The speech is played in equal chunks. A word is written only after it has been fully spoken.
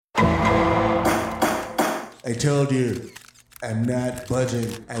I told you. I'm not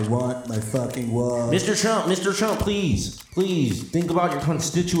budging. I want my fucking wall. Mr. Trump, please, think about your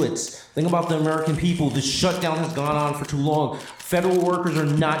constituents. Think about the American people. This shutdown has gone on for too long. Federal workers are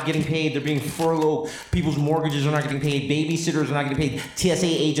not getting paid. They're being furloughed. People's mortgages are not getting paid. Babysitters are not getting paid. TSA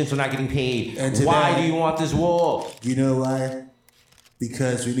agents are not getting paid. Why do you want this wall? You know why?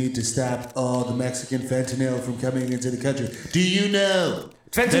 Because we need to stop all the Mexican fentanyl from coming into the country. Do you know?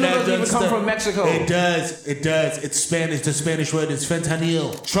 Fentanyl doesn't even come from Mexico. It does. It's Spanish. The Spanish word is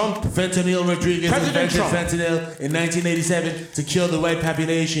fentanyl. Fentanyl Rodriguez invented fentanyl in 1987 to kill the white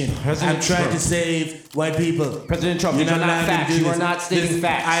population. I'm trying to save white people. President Trump, these are not facts. You are not stating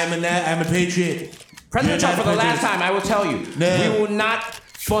facts. I'm a patriot. President Trump, for the last time, I will tell you, we will not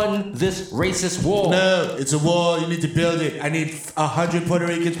fund this racist wall. No, it's a wall. You need to build it. I need 100 Puerto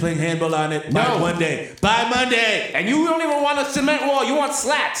Ricans playing handball on it by Monday. By Monday. And you don't even want a cement wall. You want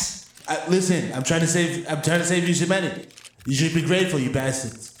slats. Listen, I'm trying to save you some money. You should be grateful, you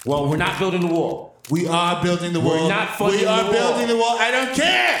bastards. Well, we're not building the wall. We are building the wall. We're not funding the wall. We are building the wall. I don't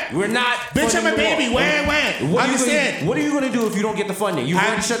care. We're not. Bitch, I'm a baby. When? Understand? What are you going to do if you don't get the funding? You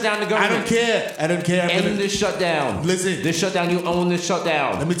want to shut down the government. I don't care. End this shutdown. Listen. This shutdown, you own this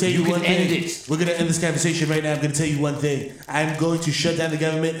shutdown. Let me tell you one thing. End it. We're going to end this conversation right now. I'm going to tell you one thing. I'm going to shut down the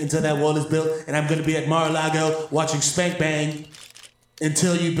government until that wall is built, and I'm going to be at Mar-a-Lago watching Spank Bang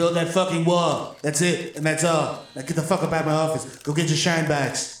until you build that fucking wall. That's it, and that's all. Now get the fuck up out of my office. Go get your shine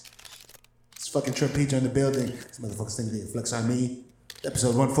box. Fucking Trump Peter in the building. This motherfucker's thinking they flex on me.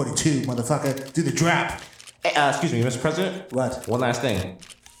 Episode 142, motherfucker. Do the drop. Hey, excuse me, Mr. President. What? One last thing.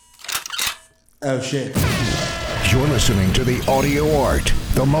 Oh, shit. You're listening to The Audio Art,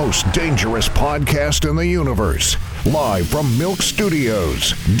 the most dangerous podcast in the universe. Live from Milk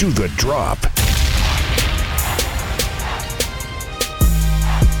Studios. Do the drop.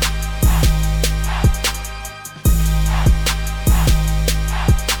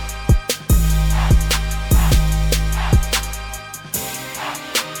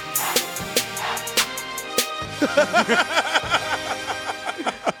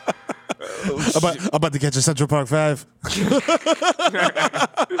 I'm about to catch a Central Park 5.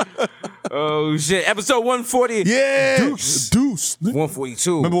 Oh, shit. Episode 140. Yeah. Deuce.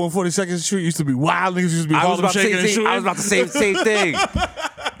 142. Remember 142nd Street used to be wild. Niggas used to be Harlem shaking and shooting. I was about to say the same thing.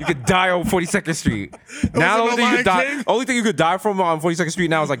 You could die on 42nd Street. Now, the only thing you could die from on 42nd Street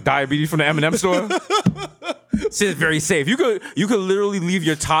now is like diabetes from the M&M store. Shit's very safe. You could literally leave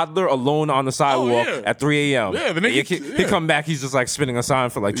your toddler alone on the sidewalk at 3 a.m. Yeah, the nigga, he come back, he's just like spinning a sign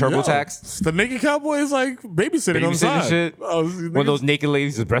for like TurboTax. The naked cowboy is like babysitting on the side. Shit. One of those naked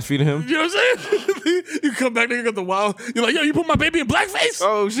ladies is breastfeeding him. You know what I'm saying? You come back, nigga, got the wild. You're like, yo, you put my baby in blackface?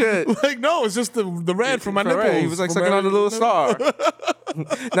 Oh shit! Like, no, it's just the red from my nipples. He was like sucking on the little star.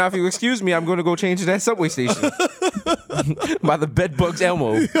 Now, if you excuse me, I'm going to go change to that subway station by the bedbugs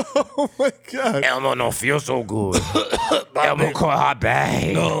Elmo. Oh my god, Elmo don't feel so good. Elmo caught hot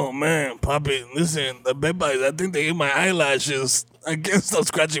bag. No man, Poppy, listen, the bedbugs. I think they ate my eyelashes. I can't stop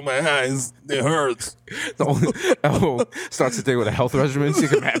scratching my eyes. It hurts. Elmo starts the day with a health regimen, so he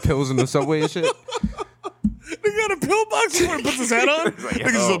can have pills in the subway and shit. They got a pill box where he puts his hat on. Like,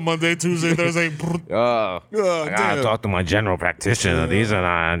 this is a Monday, Tuesday, Thursday. I gotta talk to my general practitioner. These are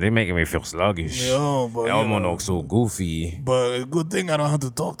not, they making me feel sluggish. But Elmo looks so goofy. But good thing I don't have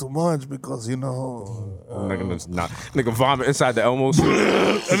to talk too much because nigga vomit inside the Elmo suit.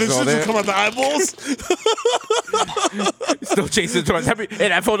 And then shit just come out the eyeballs. Still chasing towards happy. Hey,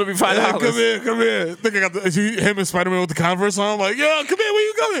 that phone will be $5. Come here. Think I got him and Spider-Man with the Converse on. I'm like, yo, come here, where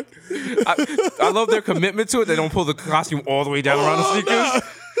you coming? I love their commitment to it. They don't pull the costume all the way down around the sneakers. No.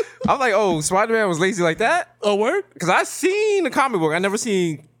 I'm like, oh, Spider-Man was lazy like that? Oh, word? Because I seen the comic book. I never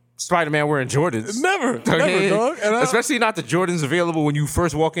seen Spider-Man wearing Jordans. Never, dog. Especially not the Jordans available when you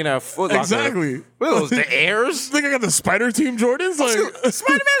first walk in at Foot Locker. Exactly. What are those, the Airs? Think I got the Spider Team Jordans? Like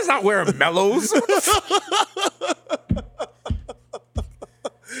Spider-Man is not wearing Mellows.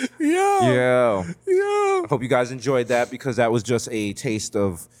 Yeah. Hope you guys enjoyed that because that was just a taste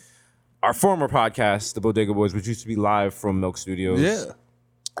of our former podcast, the Bodega Boys, which used to be live from Milk Studios. Yeah.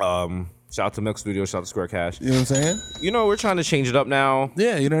 Shout out to Milk Studios, shout out to Square Cash. You know what I'm saying? You know, we're trying to change it up now.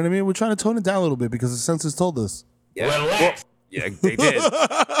 Yeah, you know what I mean? We're trying to tone it down a little bit because the census told us. Yeah. Well, yeah, they did.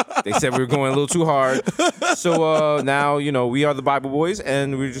 They said we were going a little too hard. So now, you know, we are the Bible Boys,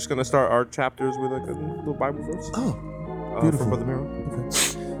 and we're just going to start our chapters with like a little Bible verse. Oh, beautiful. Brother Miro.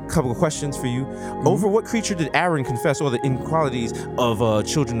 Okay. Couple of questions for you. Over what creature did Aaron confess all the inequalities of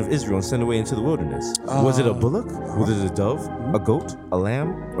children of Israel and send away into the wilderness? Was it a bullock? Was it a dove? A goat? A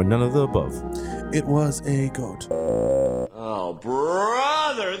lamb? Or none of the above? It was a goat. Oh,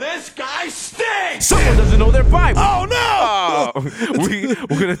 brother, this guy stinks! Someone doesn't know their Bible. Oh no!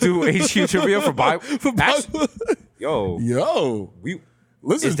 We're gonna do HQ trivia for Bible. Bible. Yo,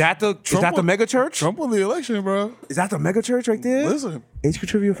 Listen, is that the mega church? Trump won the election, bro. Is that the mega church right there? Listen, HQ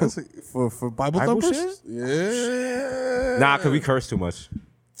trivia for Bible Bible thumpers. shit? Yeah. Nah, cause we curse too much.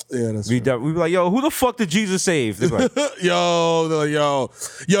 Yeah, that's We true. be like, yo, who the fuck did Jesus save? They're like, Yo,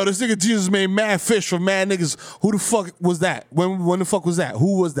 this nigga Jesus made mad fish for mad niggas. Who the fuck was that? When the fuck was that?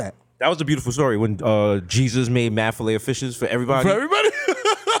 Who was that? that was a beautiful story when Jesus made mad fillet of fishes for everybody. For everybody?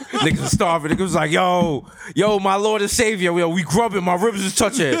 Niggas was starving. Niggas was like, yo, my Lord and Savior, yo, we grubbing, my ribs is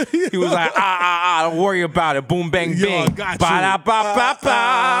touching. He was like, don't worry about it. Boom, bang, Yo, bang. I got you.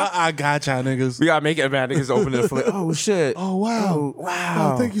 Ba-da-ba-ba-ba. I got y'all niggas. We gotta make it, man. Niggas open the fillet. Oh shit. Oh wow.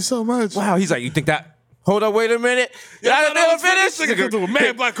 Wow. Oh, thank you so much. Wow. He's like, you think that? Hold up, wait a minute. Yeah, Y'all no, didn't finish? Nigga come through with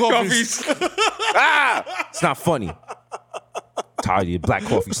mad black coffees. It's not funny. Tired of your black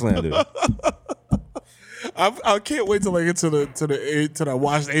coffee slander. I can't wait till I get to that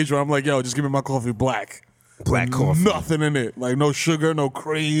washed age where I'm like, yo, just give me my coffee black. Black coffee. Nothing in it. Like no sugar, no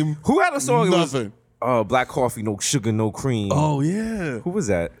cream. Who had a song? Nothing. It was, black coffee, no sugar, no cream. Oh yeah. Who was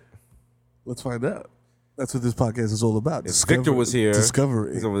that? Let's find out. That's what this podcast is all about. Victor was here.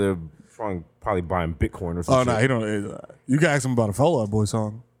 Discovery. He's over there probably buying Bitcoin or something. Oh no, he don't. You can ask him about a Fall Out Boy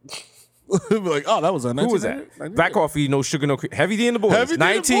song. He'll be like, oh, that was a Who was that? Black coffee, no sugar, no cream. Heavy D and the Boys. Heavy D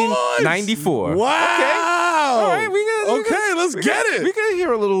and the Boys. 1994. Wow. All right, let's get it. We can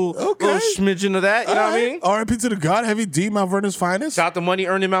hear a little smidgen of that. You know what I mean? R.I.P. to the God, Heavy D, Mount Vernon's finest. Shout out to Money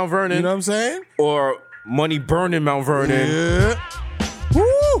Earned in Mount Vernon. You know what I'm saying? Or Money Burned in Mount Vernon. Yeah.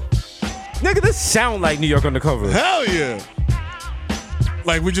 Woo! Nigga, this sound like New York Undercover. Hell yeah.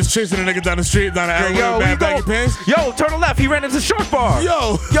 Like we just chasing a nigga down the street, down the alley with bad baggy pants. Yo, turn left. He ran into Shark Bar.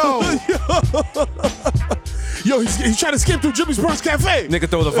 Yo. Yo, he's trying to skip through Jimmy's Bronx Cafe. Nigga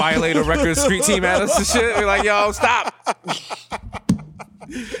throw the Violator Records street team at us and shit. We're like, yo, stop.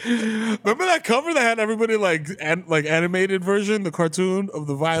 Remember that cover that had everybody like animated version, the cartoon of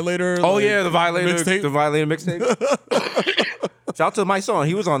the Violator? Oh yeah, the Violator mixtape. The Violator mixtape. Shout out to my son.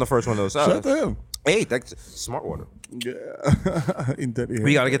 He was on the first one though. Shout out to him. Hey, that's Smart Water. Yeah.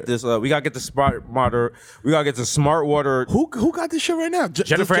 We gotta get this. We gotta get the Smart Water. We gotta get the Smart Water. Who got this shit right now?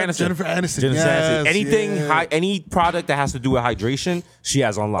 Jennifer Aniston. Jennifer Aniston. Jennifer Aniston. Yes, Anything, yeah. any product that has to do with hydration, she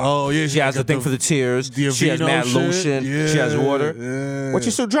has on lock. Oh, yeah, she has a got thing for the tears. the She has Aveeno mad shit. lotion. Yeah, She has water. yeah. What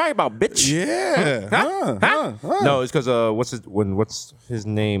you so dry about, bitch? Yeah. Huh? No, it's because what's his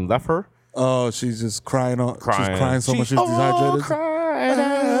name left her. Oh, she's just crying. She's crying so much she's all dehydrated. cried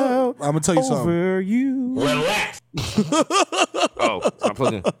out I'm gonna tell you something. over you. Relax. Oh, stop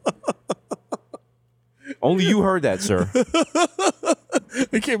plugging. Only you heard that, sir.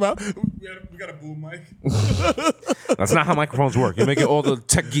 It came out. We got a boom mic. That's not how microphones work. You're making all the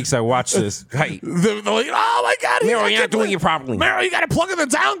tech geeks that watch this. Hey, They're like, oh my god, Miro, you're not doing it properly. Miro, you gotta plug in the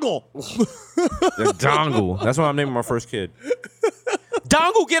dongle. The dongle. That's what I'm naming my first kid.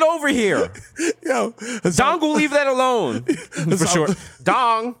 Dongle, get over here. Yo, Dongle, leave that alone. For short.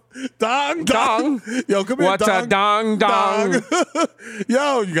 Dong. Dong. Yo, come here. What's a dong dong?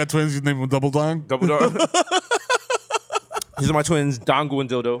 Yo, you got twins. You name them Double Dong. Double dong. These are my twins, Dongle and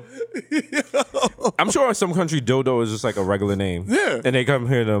Dildo. I'm sure in some country, Dildo is just like a regular name. Yeah. And they come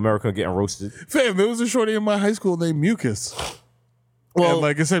here to America getting roasted. Fam, there was a shorty in my high school named Mucus. Well, and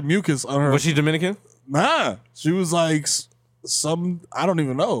like I said, Mucus on her. Was she Dominican? Nah, she was like some. I don't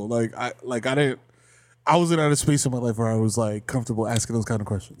even know. I wasn't at a space in my life where I was like comfortable asking those kind of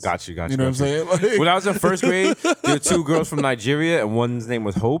questions. Got you. You know what I'm saying? Like, When I was in first grade, there were two girls from Nigeria, and one's name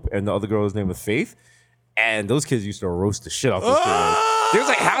was Hope, and the other girl's name was Faith. And those kids used to roast the shit off those girls. They was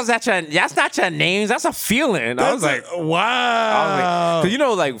like, "How's that your? That's not your names. That's a feeling." I was like, wow. "Cause you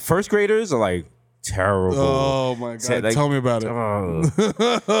know, like first graders are like terrible." Oh my god! Like, Tell me about it. Shout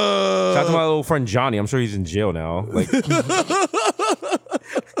out to my little friend Johnny. I'm sure he's in jail now. Like,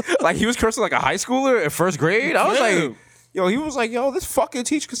 like he was cursing like a high schooler in first grade. I was like, yo, he was like, yo, this fucking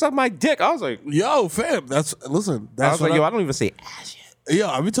teacher can suck my dick. I was like, Yo, fam, that's I was what like, yo, I don't even say ass yet. Yo,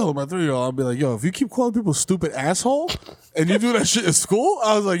 I be telling my 3-year-old, I'll be like, yo, if you keep calling people stupid asshole and you do that shit in school,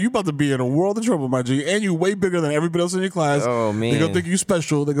 I was like, you about to be in a world of trouble, my G. And you way bigger than everybody else in your class. Oh, man. They gonna think you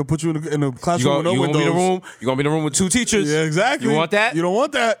special. They gonna put you in a classroom with no windows. You gonna be in a room with two teachers. Yeah, exactly. You want that? You don't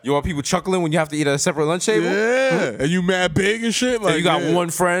want that. You want people chuckling when you have to eat at a separate lunch table? Yeah. And you mad big and shit. Like, And you got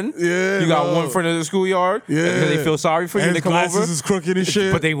one friend. Yeah, You got no. one friend in the schoolyard. Yeah. And they feel sorry for you. And They his come glasses over. is crooked and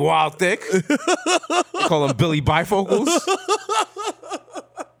shit. But they wild thick. They call them Billy Bifocals.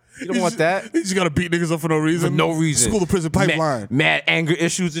 You don't want that. You just gotta beat niggas up for no reason. For no reason. School to prison pipeline. Mad anger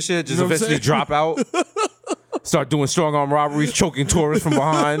issues and shit. Just You know what I'm eventually saying? drop out. Start doing strong arm robberies, choking tourists from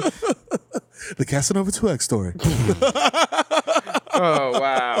behind. The Casanova 2X story. Oh,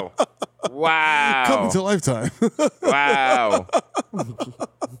 wow. Wow. Coming to Lifetime. Wow.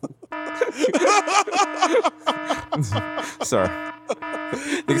 Sorry.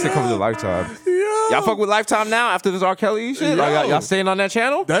 Niggas said coming to Lifetime. Y'all fuck with Lifetime now after this R. Kelly shit? Like, y'all staying on that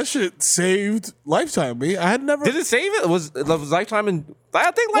channel? That shit saved Lifetime, me. I had never. Did it save it? Was Lifetime in...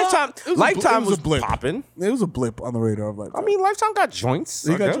 I think Lifetime was popping. It was a blip on the radar of Lifetime. I mean, Lifetime got joints.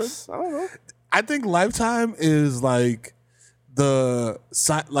 They I got guess. joints? I don't know. I think Lifetime is like the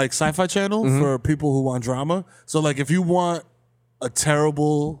sci-fi channel for people who want drama. So like if you want a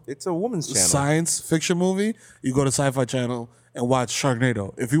terrible It's a woman's channel. science fiction movie, you go to Sci-Fi Channel and watch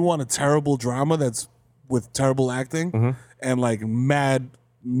Sharknado. If you want a terrible drama that's with terrible acting and like mad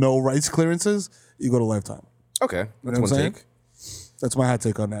no rights clearances, you go to Lifetime. Okay. You That's know one what I'm saying? take. That's my hot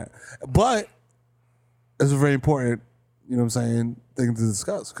take on that. But it's a very important, you know what I'm saying, thing to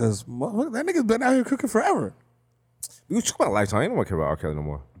discuss because that nigga's been out here cooking forever. We was talking about Lifetime. I don't care about R. Kelly no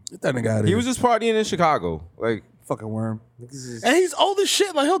more. Get that nigga out of He here. was just partying in Chicago. Like, fucking worm. And he's old as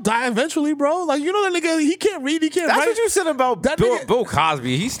shit. Like, he'll die eventually, bro. Like, you know that nigga, he can't read, he can't that's write. what you said about That Bill, nigga- Bill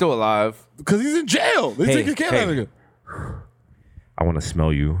Cosby. He's still alive. Because he's in jail. They taking care of that nigga. I want to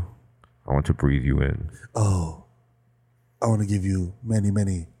smell you. I want to breathe you in. Oh, I want to give you many,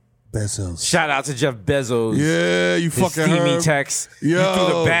 many bezels. Shout out to Jeff Bezos. Yeah, you His fucking steamy heard. text. Yo. You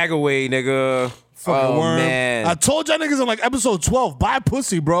threw the bag away, nigga. Fucking oh, worm. man. I told y'all niggas in like episode 12, buy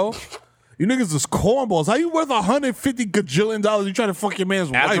pussy, bro. You niggas is cornballs. How you worth $150 gajillion? You trying to fuck your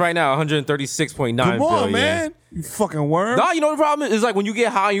man's As wife? right now, 136.9 Come billion. on, man. You fucking worm. No, you know the problem is like when you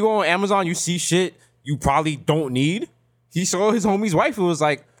get high, you go on Amazon, you see shit you probably don't need. He saw his homie's wife and was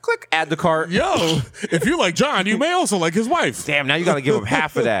like, click, add the cart. Yo, if you like John, you may also like his wife. Damn, now you gotta give up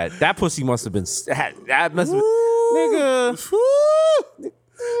half of that. That pussy must have been, that must have been, nigga. Woo.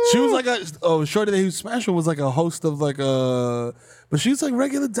 She was like shorty that he was smashing was like a host of like but she's like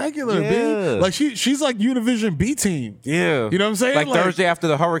regular degular, Yeah. B. Like she's like Univision B team. Yeah. You know what I'm saying? Like Thursday after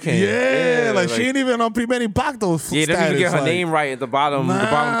the hurricane. Yeah, like she ain't even on Primeni Pacto status. Yeah, doesn't even get her like, name right at the bottom, the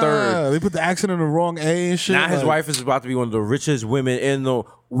bottom third. They put the accent in the wrong A and shit. Now his like- wife is about to be one of the richest women in the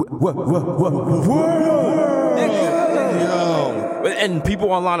and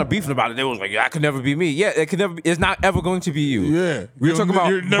people online are beefing about it. They was like, "Yeah, that could never be me." Yeah, it could never. It's not ever going to be you. Yeah. we're talking about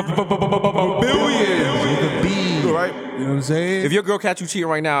you're never billions with a B, right? You know what I'm saying? If your girl catch you cheating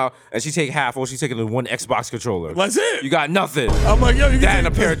right now and she take half, or she's taking the one Xbox controller, That's it. You got nothing. I'm like, yo, you can That and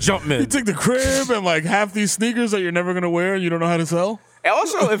take a pair of You Jumpmen. take the crib and like half these sneakers that you're never gonna wear and you don't know how to sell. And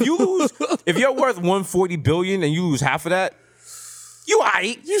also, if you lose, if you're worth 140 billion and you lose half of that, you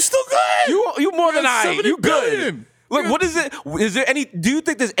aight. You still good. You more than You're aight. 70 You good. billion. Look, what is it? Is there any? Do you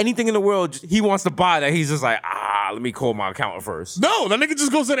think there's anything in the world he wants to buy that he's just like, let me call my accountant first? No, that nigga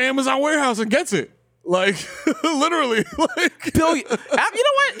just goes to the Amazon warehouse and gets it. Like literally, like Billion. You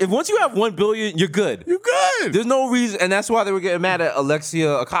know what? If once you have 1 billion, you're good. you good. There's no reason, and that's why they were getting mad at Alexia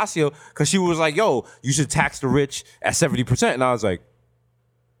Ocasio because she was like, "Yo, you should tax the rich at 70%," and I was like,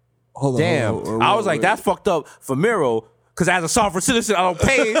 Hold on, "Damn!" hold on, I was like, "That's fucked up for Miro." Because as a sovereign citizen, I don't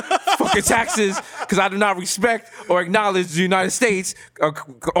pay fucking taxes because I do not respect or acknowledge the United States.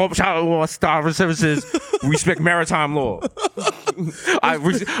 Sovereign citizens respect maritime law.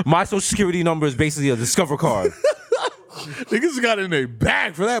 My social security number is basically a Discover card. Niggas got in a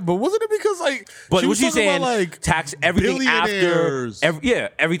bag for that, but wasn't it because like? But she what was she's talking saying, about, like tax everything after, billionaires.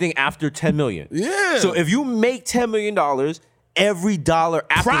 everything after 10 million. Yeah. So if you make $10 million, every dollar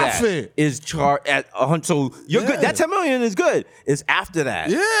after Profit. that is charged at 100. So you're good. That 10 million is good. It's after that.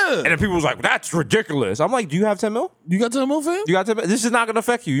 Yeah. And then people was like, "That's ridiculous." I'm like, "Do you have 10 mil? You got to move in? You got 10 mil? This is not gonna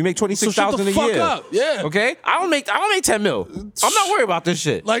affect you. You make 26,000 a So shut the year. fuck up. Yeah. Okay. I don't make 10 mil. I'm not worried about this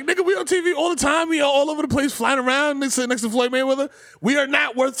shit. Like nigga, we on TV all the time. We are all over the place, flying around. They sit next to Floyd Mayweather. We are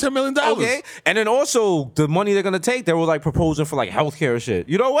not worth $10 million. Okay, and then also the money they're gonna take, they were like proposing for like healthcare shit.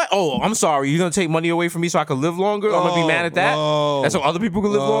 You know what? Oh, I'm sorry, you're gonna take money away from me so I can live longer. I'm gonna be mad at that. Oh. And so other people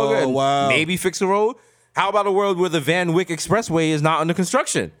can live longer and wow. maybe fix the road. How about a world where the Van Wyck Expressway is not under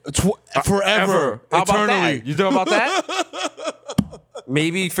construction? Forever, How about eternally. that? You know about that?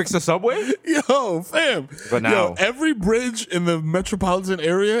 Maybe fix the subway. Yo, fam. But now- Yo, every bridge in the metropolitan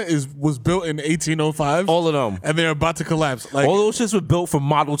area was built in 1805. All of them. And they're about to collapse. Like All those shits were built for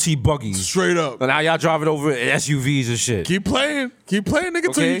Model T buggies. straight up. And now y'all driving over in SUVs and shit. Keep playing, nigga, till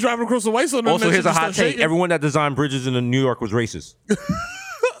Okay. you drive across the white zone. Also, here's a hot take. Everyone that designed bridges in New York was racist.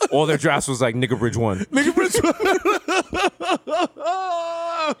 All their drafts was like nigga bridge 1. Nigga, bridge.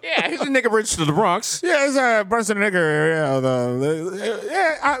 Yeah, Yeah, here's a nigga bridge to the Bronx. Yeah, it's Bronson nigger.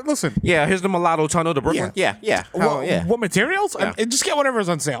 Listen. Yeah, here's the Mulatto Tunnel to Brooklyn. Yeah. What materials? Yeah. And just get whatever's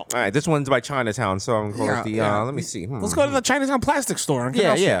on sale. All right, this one's by Chinatown, so I'm going to call it the. Let me see. Let's go to the Chinatown plastic store. And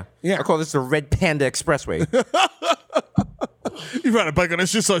Yeah. Yeah. I call this the Red Panda Expressway. You ride a bike on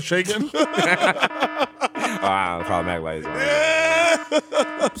this, you're so shaking. Problematic lights.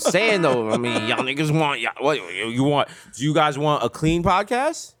 I'm saying though, I mean, y'all niggas want what you want? Do you guys want a clean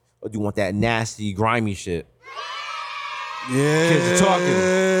podcast, or do you want that nasty, grimy shit? Yeah. Kids are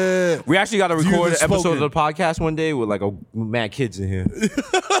talking. We actually got to record an Spoken. episode of the podcast one day with like mad kids in here. We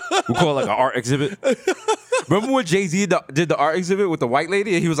call it like an art exhibit. Remember when Jay-Z did the art exhibit with the white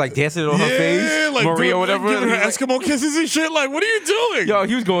lady and he was like dancing on her face, like Maria or whatever? Giving her And he was like, Eskimo kisses and shit. Like, what are you doing? yo,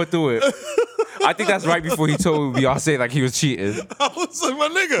 he was going through it. I think that's right before he told Beyonce like he was cheating. I was like, my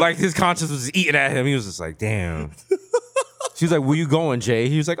nigga. Like his conscience was eating at him. He was just like, damn. She was like, where you going, Jay?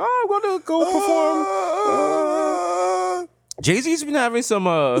 He was like, oh, I'm going to go perform. Jay-Z's been having some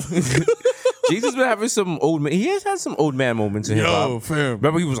Jay-Z's been having some old man. He has had some old man moments in hip hop. Yo, fam.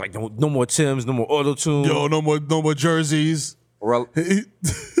 Remember he was like, no more Timbs, no more auto-tune. Yo, no more jerseys. Relax.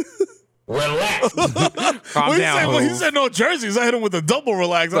 Calm When down. he said no jerseys, I hit him with a double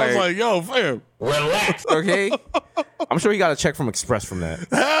relax. I was Like- like, yo, fam. Okay? I'm sure he got a check from Express from that.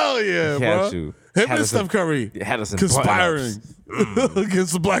 Hell yeah, He had bro. to. Him Had and us Steph in- Curry had us in conspiring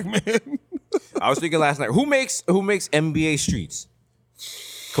against the black man. I was thinking last night, who makes NBA Streets?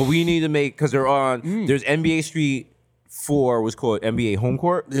 Cause we need to make, cause they're on. There's NBA Street 4 was called NBA Home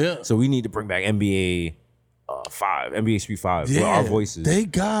Court. Yeah. So we need to bring back NBA 5, NBA Street 5 with our voices. They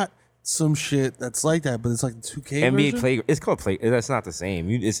got some shit that's like that, but it's like the 2K NBA version? Play. It's called Play. That's not the same.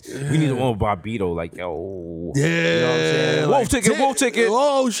 We need the one with Barbito. Like yo. Yeah. You know what I'm saying? like, Wolf ticket.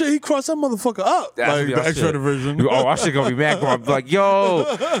 Oh shit, he crossed that motherfucker up. That's like be the our extra shit. version. Oh, I shit gonna be mad. Bro. Like yo,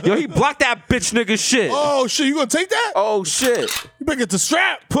 he blocked that bitch nigga shit. Oh shit, you gonna take that? Oh shit. You better get the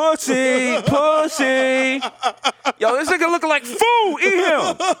strap. Pussy. Yo, this nigga looking like food. Eat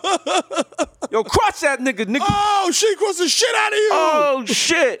him. Yo, crush that nigga. Oh shit, he crossed the shit out of you. Oh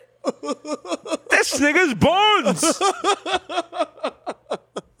shit. This nigga's buns.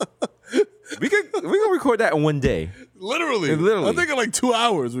 we can record that in one day. Literally. Literally. I think in like 2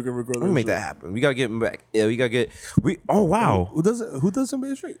 hours we can record that. We make that happen. We gotta get him back. Yeah, we gotta get. Oh wow. Who does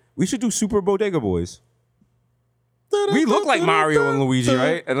NBA Street? We should do Super Bodega Boys. We look like Mario and Luigi,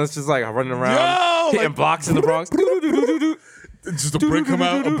 right? And it's just like running around, Yo, hitting like- blocks in the Bronx. Just a brick come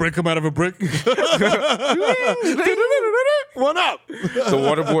out of a brick. One up. The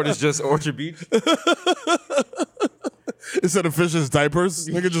waterboard is just Orchard Beach. Instead of fish's diapers,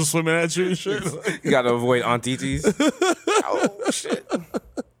 nigga just swimming at you and shit. You gotta avoid Aunt Titi's. Oh shit.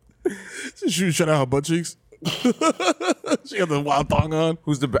 She shut out her butt cheeks. She got the wild thong on.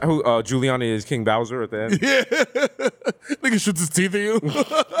 Who Giuliani is King Bowser at the end. Nigga shoots his teeth at you.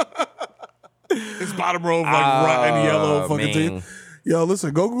 His bottom row of like rotten yellow fucking man. teeth. Yo,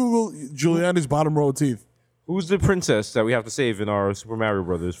 listen, go Google Giuliani's bottom row of teeth. Who's the princess that we have to save in our Super Mario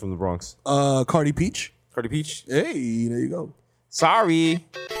Brothers from the Bronx? Cardi Peach. Cardi Peach? Hey, there you go. Sorry.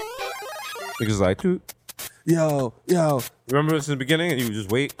 Niggas like, dude. Yo. Remember this in the beginning and you would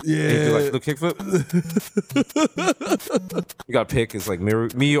just wait? Yeah. And you do like the kickflip? You gotta pick. It's like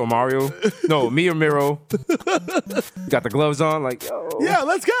me or Mario. No, me or Miro. You got the gloves on, like, yo. Yeah,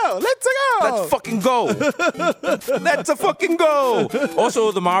 let's go. Let's fucking go. Let's fucking go.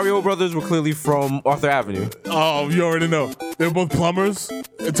 Also, the Mario brothers were clearly from Arthur Avenue. Oh, you already know. They're both plumbers.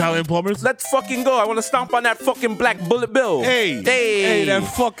 Italian plumbers. Let's fucking go. I want to stomp on that fucking black bullet bill. Hey, that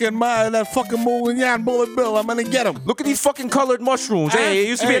fucking Moulignan bullet bill. I'm gonna get him. Look at these fucking colored mushrooms. Hey, it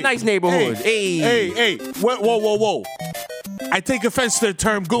used to be a nice neighborhood. Hey. Whoa. I take offense to the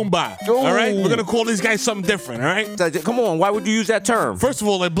term Goomba. Ooh. All right? We're gonna call these guys something different, all right? Come on, why would you use that term? First of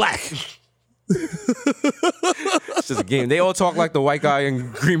all, they're black. It's just a game. They all talk like the white guy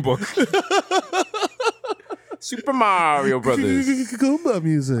in Green Book. Super Mario Brothers. Goomba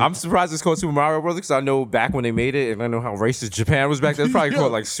music. I'm surprised it's called Super Mario Brothers because I know back when they made it, and I know how racist Japan was back then. It's probably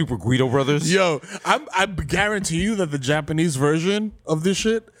called like Super Guido Brothers. Yo, I guarantee you that the Japanese version of this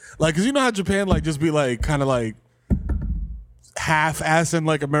shit, like, cause you know how Japan like just be like kind of like half-assing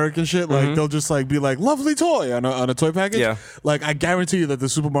like American shit, like they'll just like be like lovely toy on a toy package. Yeah. Like I guarantee you that the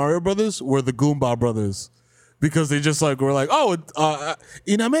Super Mario Brothers were the Goomba Brothers. Because they just like were like, oh,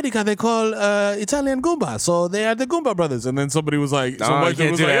 in America they call Italian Goomba, so they are the Goomba Brothers. And then somebody was like, some white dude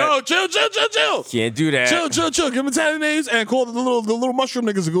was like, oh, chill. Can't do that. Chill. Give them Italian names and call the little mushroom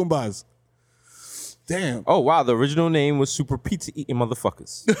niggas the Goombas. Damn. Oh wow, the original name was Super Pizza Eating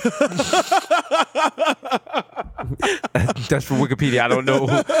Motherfuckers. That's from Wikipedia. I don't know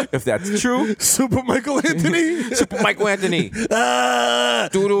if that's true. Super Michael Anthony. Super Michael Anthony. Ah,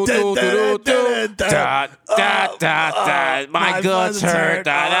 My guts hurt.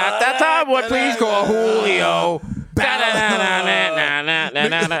 What? Please call Julio.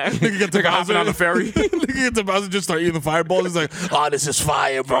 Nigga get to hopping on the ferry. Nigga get to Bowser, just start eating the fireball. He's like, oh, this is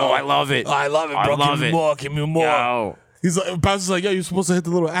fire, bro. Bro, I love it. I love it, I bro. love Give me it. more. Give me more. Yo. He's like, Bowser's like, yo, you're supposed to hit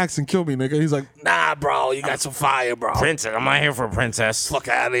the little axe and kill me, nigga. He's like, nah, bro, you got some fire, bro. Princess. I'm not here for a princess. Fuck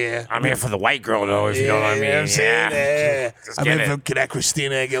out of here. I'm here for the white girl, though, if you know what I mean. I'm saying, yeah. Just I'm get here it. for that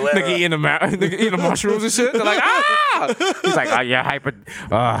Christina Aguilera. Nigga eating the mushrooms and shit. They're like, ah! He's like, oh, yeah,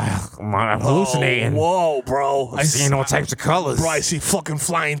 I'm hallucinating. Whoa, bro. I'm seeing all types of colors. Bro, I see fucking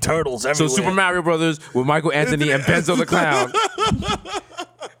flying turtles So everywhere. Super Mario Brothers with Michael Anthony and Benzo the Clown.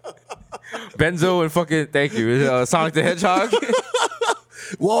 Benzo and fucking, thank you, Sonic the Hedgehog.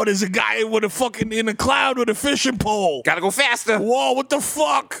 Whoa, there's a guy with a fucking in a cloud with a fishing pole. Gotta go faster. Whoa, what the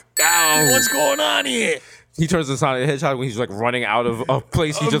fuck? Ow. What's going on here? He turns into Sonic the Hedgehog when he's like running out of a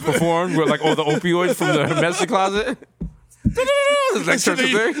place he just performed with like all the opioids from the medicine closet. It's like Shit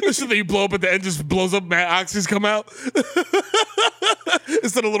that you blow up at the end just blows up. Mad oxys come out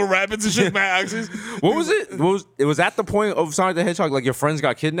instead of little rabbits and shit. Mad oxys. What was it? It was at the point of Sonic the Hedgehog, like your friends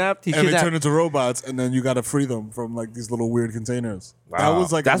got kidnapped. And they turn into robots, and then you got to free them from like these little weird containers. That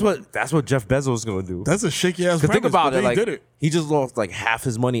was like that's what Jeff Bezos is gonna do. That's a shaky ass. Think about it, They like did it. he just lost like half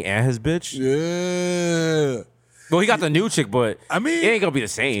his money and his bitch. Yeah. Well, he got the new chick, but I mean- it ain't gonna be the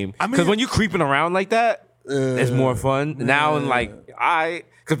same. I mean- Because when you creeping around like that, it's more fun. Now and like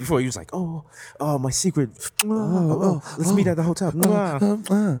because before he was like, my secret. Let's meet at the hotel.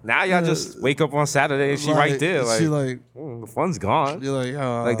 Now y'all just wake up on Saturday and she right there. Like, she like, the fun's gone. you're like,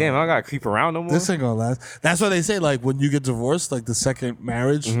 oh, Like, damn, I don't gotta creep around no more. this ain't gonna last. That's why they say like when you get divorced, like the second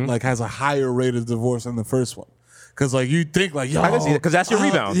marriage like has a higher rate of divorce than the first one. Cause like you think like, yo, I can see that, 'cause that's your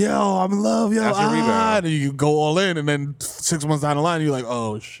rebound. Yo, I'm in love. Yo, That's your rebound. and you go all in, and then 6 months down the line, you're like,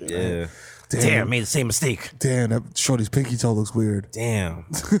 oh shit. Yeah. Damn. I made the same mistake. Damn, that Shorty's pinky toe looks weird. Damn.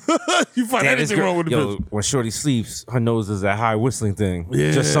 You find Damn, this anything girl- wrong with the yo, bitch. when Shorty sleeps, her nose does that high whistling thing.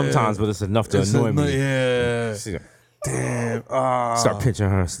 Yeah. Just sometimes, but it's enough to annoy me. Yeah. She Damn. start pinching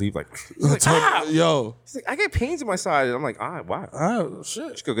her sleep like, she's like, ah! Yo. She's like, I get pains in my side. And I'm like, wow. Oh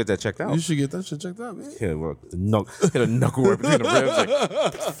shit. Should go get that checked out. You should get that shit checked out, man. Hit a knuckle right between the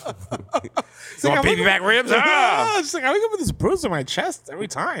ribs. Like, you want baby back ribs? Ah! She's like, I wake up with this bruise in my chest every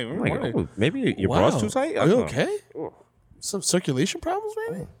time. I'm like, oh, maybe your bra's too tight. I Are you don't know. okay? Some circulation problems,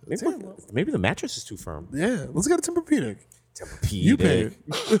 maybe? Maybe the mattress is too firm. Yeah. Let's get a Tempur-Pedic. Tempur-Pedic. You pay.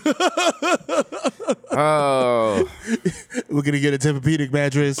 Oh. We're gonna get a Tempur-Pedic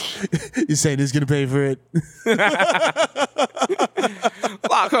mattress. You're saying he's gonna pay for it?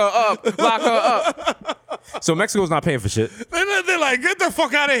 Lock her up. Lock her up. So Mexico's not paying for shit. They're like, get the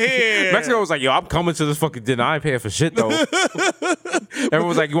fuck out of here. Mexico was like, yo, I'm coming to this fucking dinner. I ain't paying for shit, though. Everyone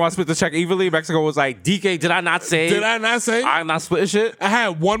was like, you want to split the check evenly? Mexico was like, DK, did I not say? Did I not say? I'm not splitting shit? I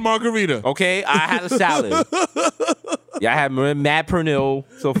had one margarita. Okay, I had a salad. Yeah, I had mad pernil,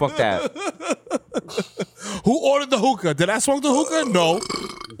 so fuck that. Who ordered the hookah? Did I smoke the hookah? No.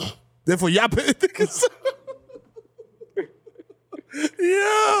 Therefore, y'all pay.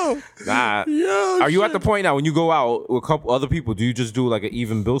 Yo. Nah. Yo. Are you at shit. the point now when you go out with a couple other people, do you just do like an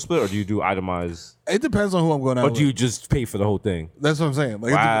even bill split or do you do itemized? It depends on who I'm going out Or with. do you just pay for the whole thing? That's what I'm saying.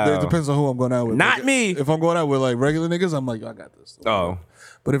 Like, Wow. it depends on who I'm going out with. Not Like, me. If I'm going out with like regular niggas, I'm like, yo, I got this. Oh.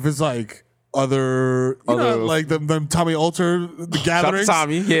 But if it's like other, you know, like them Tommy Alter the gatherings,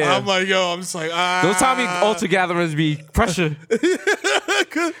 Tommy, yeah. I'm like, yo, I'm just like, Those Tommy Ultra gatherings be pressure.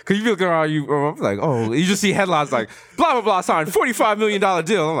 Cause you be looking around, I'm like, oh, you just see headlines like, blah, blah, blah, signed $45 million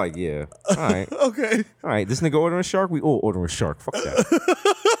deal. I'm like, yeah, all right. okay. All right, this nigga ordering shark, we all ordering shark. Fuck that.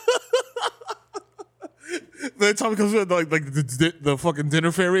 Then Tommy comes with like the fucking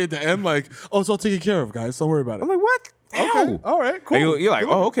dinner fairy at the end, like, oh, it's all taken care of, guys. Don't worry about it. I'm like, what? How? Okay. All right, cool. And you're like,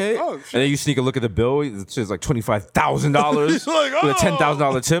 oh, okay. Oh, and then you sneak a look at the bill. It's just like $25,000 like, with a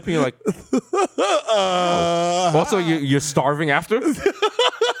 $10,000 tip. And you're like, also, you're starving after?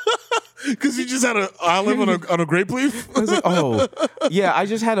 Because you just had an olive on a grape leaf. I was like, oh, yeah, I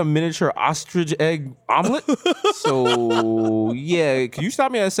just had a miniature ostrich egg omelet. So, yeah, can you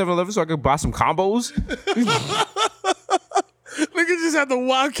stop me at 7-Eleven so I can buy some combos? Nigga just had the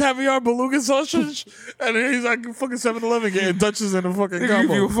wild caviar beluga sausage, and then he's like fucking 7-Eleven getting Dutchess in a fucking They give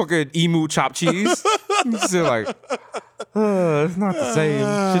you combo. fucking emu chopped cheese. Still like, It's not the same.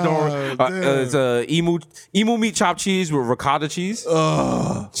 Shit don't. It's emu meat chopped cheese with ricotta cheese.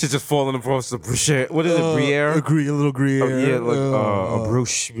 Shit just falling across the bruschetta. What is it? Gruyere. A little Gruyere. Oh, yeah, like a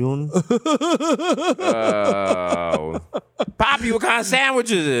bruschetta. Poppy, what kind of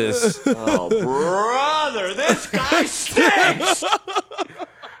sandwich is this? Oh, brother, this guy stinks.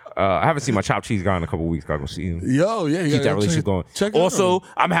 I haven't seen my chopped cheese guy in a couple weeks. Gotta go see him. Yo, yeah, Keep that relationship going. Also,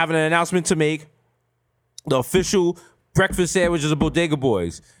 I'm having an announcement to make. The official breakfast sandwiches of Bodega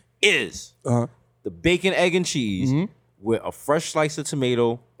Boys is the bacon, egg, and cheese with a fresh slice of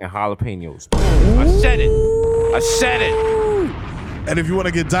tomato and jalapenos. I said it. And if you want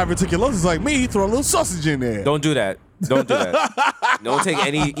to get diverticulosis like me, throw a little sausage in there. Don't do that. Don't take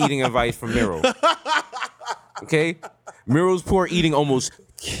any eating advice from Miro. Okay? Miro's poor eating almost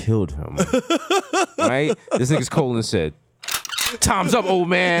killed him. Right? This nigga's colon said, "Time's up, old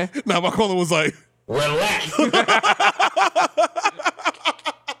man." Now my colon was like, "Relax."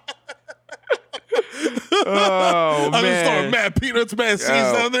 Oh, I man. just throwing mad peanuts, mad seeds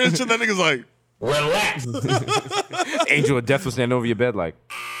down there and shit. That nigga's like, "Relax." Angel of death was standing over your bed like,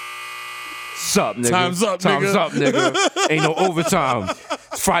 "Sup, nigga? Time's up, Time's nigga." up, nigga. Ain't no overtime.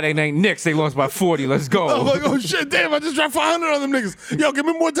 Friday night Knicks, they lost by 40. Let's go." I'm like, oh shit, damn, I just dropped 500 on them niggas. Yo, give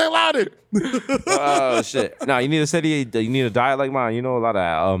me more Tay Loudon. Oh shit. Nah, you need a diet like mine. You know, a lot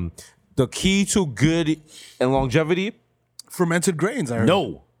of the key to good and longevity. Fermented grains, I heard.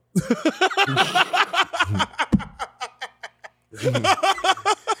 No.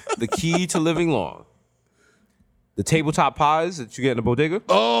 The key to living long. The tabletop pies that you get in the bodega.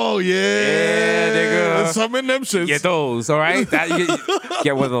 Oh, yeah. Yeah, nigga. Some in them shits. Get those, all right?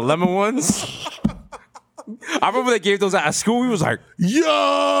 Get one of the lemon ones. I remember they gave those out at school. We was like, Yo. we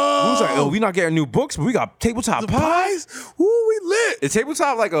was like, oh, we not getting new books, but we got tabletop pies. Ooh, we lit. Is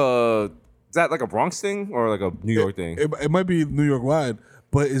tabletop is that like a Bronx thing or like a New York thing? It might be New York wide,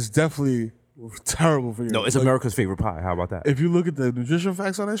 but it's definitely terrible for you. No, it's Like, America's favorite pie. How about that? If you look at the nutrition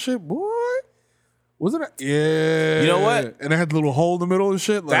facts on that shit, boy, wasn't it? Yeah. You know what? And it had the little hole in the middle and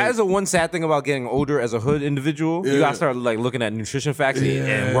shit. Like, That is the one sad thing about getting older as a hood individual. You gotta start like looking at nutrition facts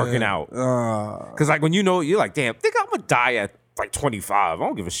and working out. Cause like when you know, you're like, damn, think I'm gonna die at like 25. I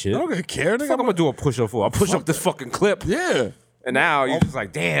don't give a shit. I don't care, nigga. Fuck, I'm gonna do a push up for. I'll push up this fucking clip. Yeah. And now you're just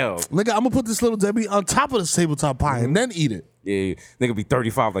like, damn. Nigga, I'm gonna put this little Debbie on top of this tabletop pie and then eat it. Yeah, nigga be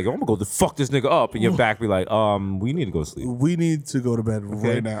 35, like, I'm gonna go to fuck this nigga up, and your back be like, we need to go to sleep. We need to go to bed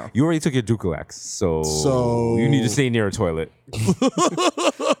right now. You already took your Dukalax, so you need to stay near a toilet.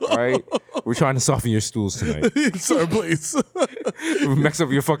 All right? We're trying to soften your stools tonight. Sir, please. Mix up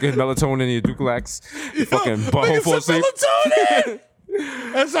your fucking melatonin and your Dukalax. Your fucking butthole fall asleep. Melatonin!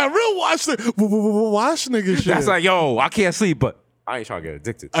 That's not real wash nigga shit. That's like, yo, I can't sleep, but I ain't trying to get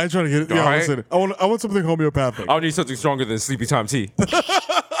addicted. I ain't trying to get it. Yeah, All right? listen, I want something homeopathic. I need something stronger than sleepy time tea.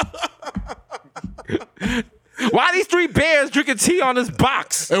 Why are these three bears drinking tea on this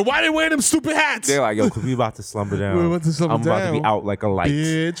box? And why they wearing them stupid hats? They're like, yo, cause we about to slumber down. We about to slumber I'm about to down. be out like a light.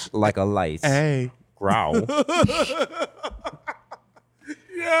 Bitch. Like a light. Hey. Growl.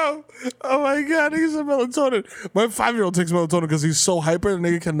 Yo. Oh my God, niggas are melatonin. My 5-year-old takes melatonin because he's so hyper, the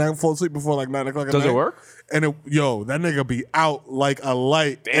nigga cannot fall asleep before like 9 o'clock at night. Does it work? And that nigga be out like a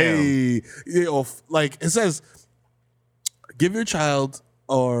light. Damn. Hey. Like it says, give your child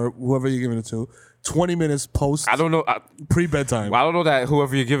or whoever you're giving it to 20 minutes post I don't know. pre-bedtime. I don't know that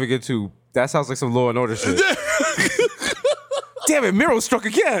whoever you're giving it to, that sounds like some Law and Order shit. Damn it, Miro struck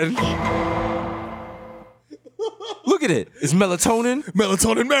again. Look at it. It's melatonin.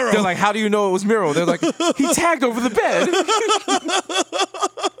 Melatonin Miro. They're like, how do you know it was Miro? They're like, he tagged over the bed.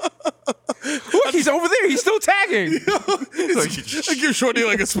 Look, he's over there. He's still tagging. I give Shorty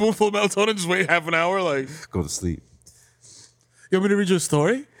like a spoonful of melatonin, just wait half an hour, like. Go to sleep. You want me to read you a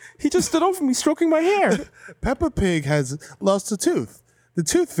story? He just stood over me stroking my hair. Peppa Pig has lost a tooth. The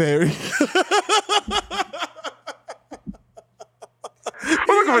tooth fairy.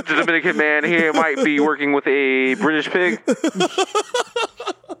 We're looking for the Dominican man here. Might be working with a British pig.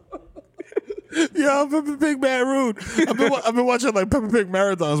 Yeah, Peppa Pig mad rude. I've been watching like Peppa Pig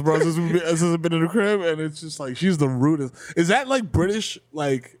marathons, bro, since I've been in the crib, and it's just like she's the rudest. Is that like British?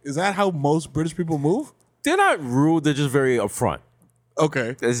 Like, is that how most British people move? They're not rude. They're just very upfront.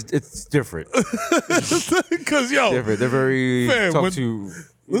 Okay, It's different. because yo, Different. They're very Fam, talk when- to.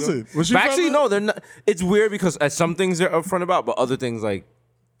 listen. When she But found actually, out- no, they're not. It's weird because at some things they're upfront about, but other things like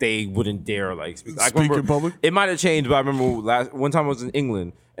they wouldn't dare like speak. I Speak remember- in public? It might have changed, but I remember one time I was in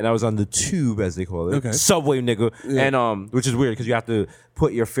England and I was on the tube, as they call it, Okay. subway nigga, and which is weird because you have to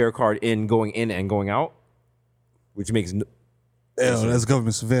put your fare card in going in and going out, which makes Ew, that's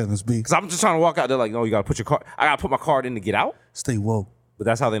government surveillance, B. Because I'm just trying to walk out. They're like, no, you got to put your card. I got to put my card in to get out. Stay woke. But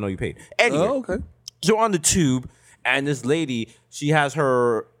that's how they know you paid. Anyway, Okay. so on the tube, and this lady, she has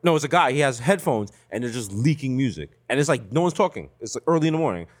her, no, it's a guy, he has headphones, and they're just leaking music. And it's like, no one's talking. It's like early in the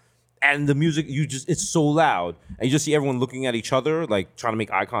morning. And the music, it's so loud. And you just see everyone looking at each other, like trying to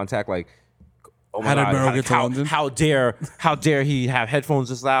make eye contact, like, oh my How did God, Meryl get to London? how dare he have headphones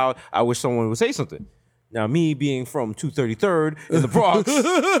this loud? I wish someone would say something. Now, me being from 233rd in the Bronx,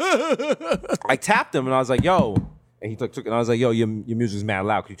 I tapped him and I was like, yo. And he took and I was like, yo, your music's mad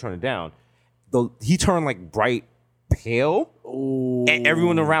loud. Could you turn it down? He turned like bright pale. Ooh. And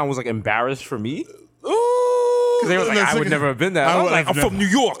everyone around was like embarrassed for me. Because they were like, I would never have been that. I was like, I'm from New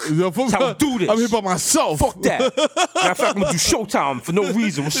York. That's how I do this. I'm here by myself. Fuck that. Matter of fact, I'm going to do Showtime for no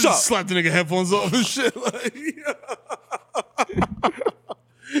reason. What's up? Slap the nigga headphones off and shit. Like,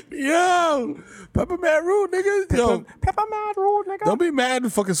 yo, Pepper Mad Rude, nigga. Yo, Pepper Mad Rude, nigga. don't be mad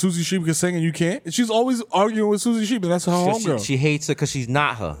if fucking Susie Sheep can sing and you can't. She's always arguing with Susie Sheep, and that's her homegirl. She hates her because she's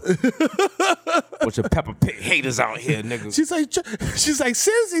not her. Bunch of Peppa Pig haters out here, nigga. She's like,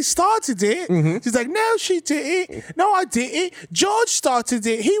 Susie started it. Mm-hmm. She's like, no, she didn't. No, I didn't. George started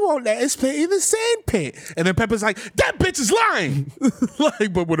it. He won't let us play in the sand pit. And then Pepper's like, that bitch is lying.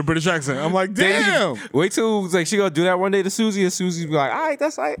 Like, but with a British accent. I'm like, damn. Wait till like she gonna do that one day to Susie, and Susie's be like, all right,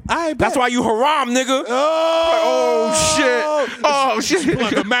 that's all right. That's why you haram, nigga. Oh shit.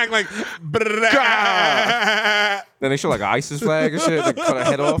 Like a Mac, like, Then they show like an ISIS flag and shit. They cut her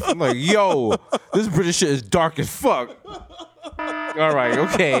head off. I'm like, yo, this British shit is dark as fuck. All right,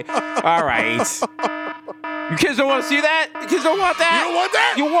 okay. All right. You kids don't want to see that? You kids don't want that? You don't want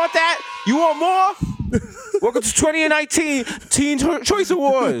that? You want that? You want more? Welcome to 2019 Teen Choice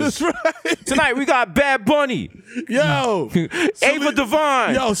Awards. That's right. Tonight we got Bad Bunny. Yo. Ava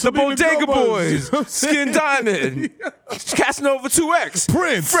Devine. Yo, The Bodega Boys. You know Skin Diamond. Casanova 2X.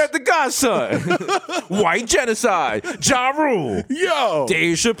 Prince. Fred the Godson. White Genocide. Ja Rule. Yo.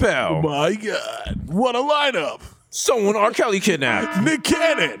 Dave Chappelle. My God. What a lineup. Someone R. Kelly kidnapped. Nick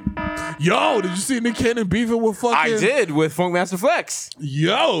Cannon. Yo, did you see Nick Cannon beefing with fucking... I did with Funkmaster Flex.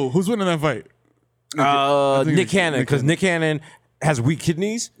 Yo, who's winning that fight? Nick Cannon, because Nick Cannon has weak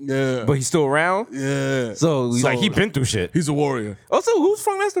kidneys, Yeah. but he's still around. Yeah. So like he been through shit. He's a warrior. Also, who's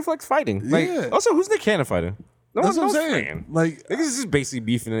Funkmaster Flex fighting? Like, Yeah. also, who's Nick Cannon fighting? No That's what I'm one's saying. fan. Like, Niggas is just basically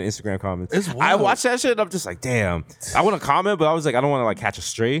beefing in Instagram comments. It's I wild. watched that shit and I'm just like, damn. I want to comment, but I was like, I don't want to like catch a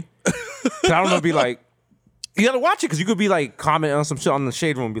stray. 'Cause I don't want to be like, you gotta watch it because you could be like commenting on some shit on the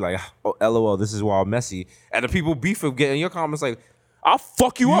shade room and be like, oh, LOL, this is wild messy. And the people beef of getting your comments like, I'll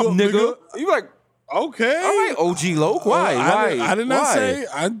fuck you up, nigga. You like, okay. all right, OG Loke. Why? I did not Why? say.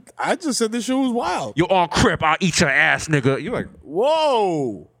 I just said this shit was wild. You're on Crip, I'll eat your ass, nigga. You're like,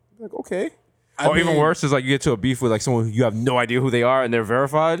 Whoa. okay. I Even mean- worse is like you get to a beef with like someone who you have no idea who they are and they're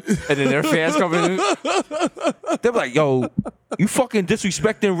verified, and then their fans come in. They're like, "Yo, you fucking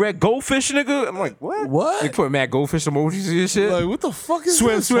disrespecting red goldfish, nigga." I'm like, "What? What? They put mad goldfish emojis and shit. Like, what the fuck is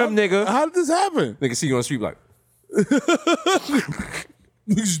Swim, this? swim, How- nigga. How did this happen? Nigga see you on the street like,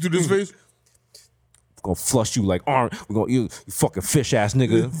 You just do this face. "We're gonna flush you like orange. We're gonna you fucking fish ass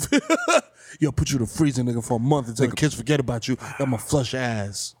nigga." Yo, put you in the freezer, nigga, for a month until the kids forget about you. I'm a flush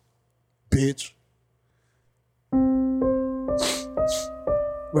ass, bitch.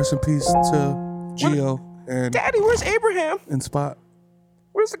 Rest in peace to Gio and Daddy, where's Abraham? Spot.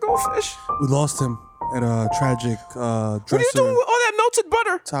 Where's the goldfish? We lost him at a tragic What are you dresser doing with all that melted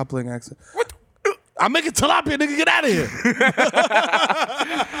butter? toppling accident. What? I'm making tilapia, nigga. Get out of here.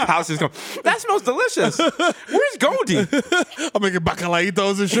 House is going. That smells delicious. Where's Goldie? I'm making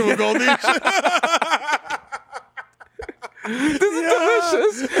bacalaitos and shit with Goldie. This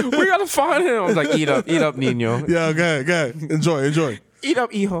is delicious. We gotta find him. I was like, eat up, Nino. Yeah, okay. Enjoy. Eat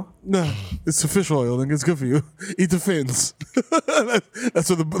up, hijo. No, it's a fish oil, nigga. It's good for you. Eat the fins. that's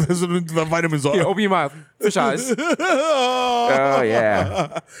what the vitamins are. Yeah, open your mouth. Fish eyes. Oh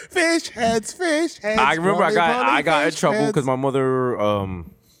yeah. Fish heads. I remember I got in fish trouble heads. because my mother,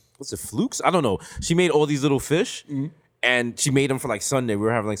 what's it, Flukes? I don't know. She made all these little fish, and she made them for like Sunday. We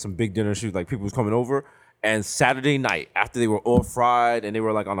were having like some big dinner. She was like, people was coming over, and Saturday night after they were all fried and they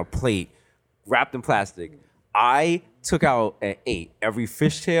were like on a plate, wrapped in plastic, I took out and ate every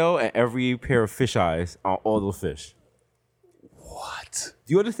fishtail and every pair of fish eyes on all those fish. What?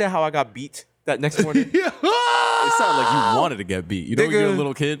 Do you understand how I got beat that next morning? It sounded like you wanted to get beat. You know, when you're a Nigga.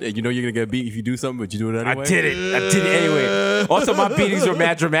 little kid and you know you're gonna get beat if you do something, but you do it anyway. I did it anyway. Also, my beatings were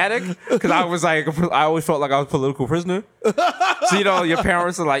mad dramatic because I was like, I always felt like I was a political prisoner. So, you know, your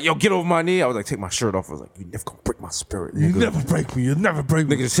parents are like, yo, get over my knee. I was like, take my shirt off. I was like, you never gonna break my spirit. You Nigga. never break me. You never break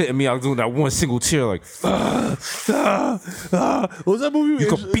me. Nigga just hitting me. I was doing that one single tear like, What was that movie? you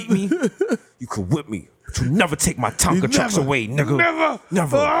could beat me. You could whip me. But you never take my Tonka trucks never. away, nigga. Never.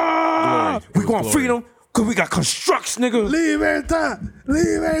 Never. Glory. We It was want glory. freedom because we got constructs, nigga.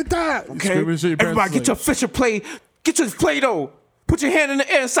 Libertad. Okay? Everybody get your Fisher plate. Get your Play-Doh. Put your hand in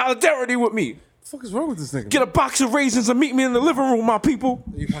the air in solidarity with me. What the fuck is wrong with this nigga? Get a box of raisins and meet me in the living room, my people.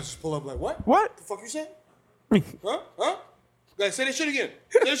 You guys just pull up like, what? What? The fuck you said? Huh? Guys, say that shit again.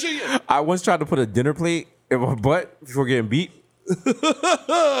 Say that shit again. I once tried to put a dinner plate in my butt before getting beat.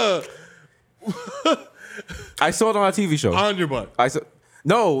 I saw it on a TV show. On your butt.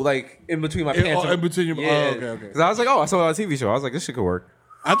 No, like in between my pants. in between your. Yeah. Oh, okay. 'Cause I was like, I saw it on a TV show. I was like, this shit could work.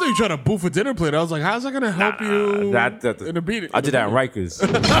 I thought you tried to boof a dinner plate. I was like, how's that gonna help you in the beating? I did that in Rikers.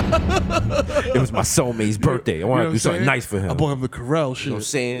 It was my soulmate's birthday. I wanted to do something nice for him. I bought him the Corel shit. You know what I'm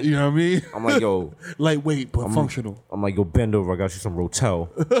saying? You know what I mean? I'm like, yo. Lightweight but functional. I'm like, yo, bend over. I got you some Rotel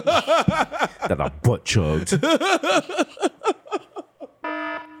that I butt chugged.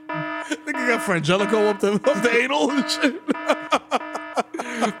 Nigga got Frangelico up the anal and shit.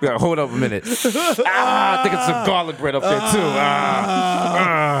 Yeah, hold up a minute. I think it's some garlic bread up there too.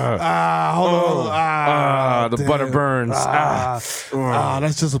 Hold on. The butter burns.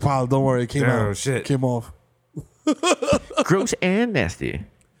 That's just a pile. Don't worry, it came Oh, out. shit. Came off. Gross and nasty.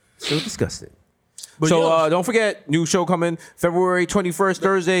 So disgusting. But So yo- don't forget, new show coming February 21st,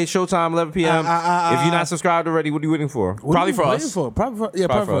 Thursday, showtime, 11 p.m. If you're not subscribed already, what are you waiting for? What Probably are for you us. waiting for? Probably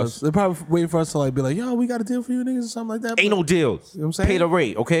for us. They're probably waiting for us to like be like, yo, we got a deal for you niggas or something like that. Ain't no deals. You know what I'm saying? Pay the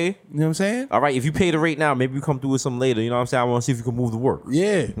rate, okay? You know what I'm saying? All right, if you pay the rate now, maybe we come through with some later. You know what I'm saying? I want to see if you can move the work.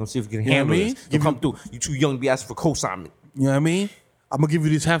 Yeah. You want to see if you can You know handle what I mean? this. You come through. You too young to be asking for co-assignment. You know what I mean? I'm gonna give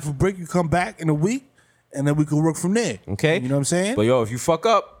you this half a break. You come back in a week, and then we can work from there. Okay? You know what I'm saying? But yo, if you fuck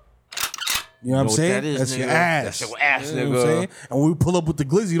up, you know what I'm what saying? that is, That's your nigga. ass. That's your ass, You know what nigga. I'm saying? And when we pull up with the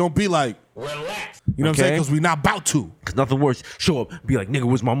glizzy, don't be like, relax. You know what I'm saying? Okay. Because we not about to. cause nothing worse, show up, be like, nigga,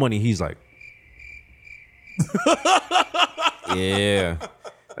 where's my money? He's like, yeah.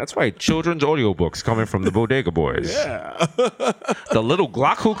 That's right. Children's audiobooks coming from the Bodega Boys. Yeah. The little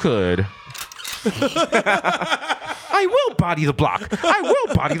Glock who could. I will body the block. I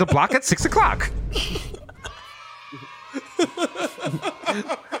will body the block at 6 o'clock.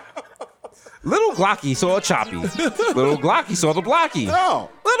 Little Glocky saw a choppy. Little Glocky saw the blocky. No.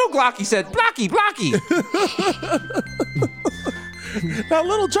 Little Glocky said, blocky, blocky. Now,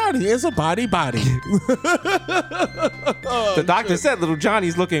 little Johnny is a body. The doctor said little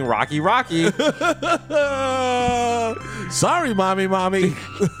Johnny's looking rocky. Sorry, mommy.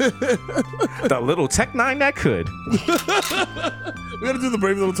 The little Tech 9 that could. We gotta do the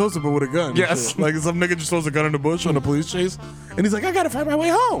brave little toaster, but with a gun. and Yes. shit. Like some nigga just throws a gun in the bush on a police chase, and he's like, I gotta find my way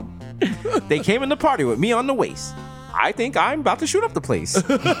home. They came in the party with me on the waist. I think I'm about to shoot up the place.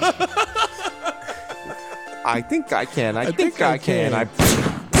 I think I can. I think I can.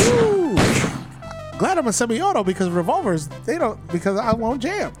 Ooh. Glad I'm a semi-auto because revolvers, because I won't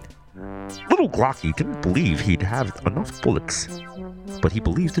jam. Little Glocky didn't believe he'd have enough bullets, but he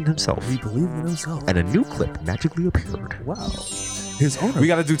believed in himself, He believed in himself. and a new clip magically appeared. Wow. His owner. We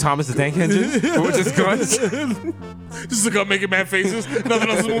gotta do Thomas the Tank Engine with just guns. Just the gun making mad faces. Nothing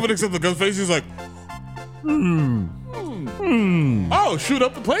else is moving except the gun face. He's like, Oh, shoot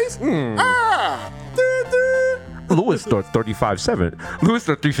up the place? Ah. Lewis the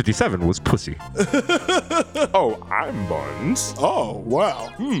 357 was pussy. Oh, I'm Buns. Oh, wow.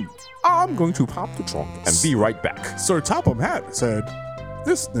 I'm going to pop the trunk and be right back. Sir Topham Hatt said,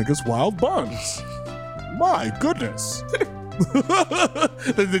 this nigga's wild buns. My goodness.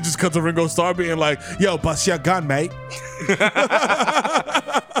 Then they just cut to Ringo Starr being like, yo, bust your gun, mate.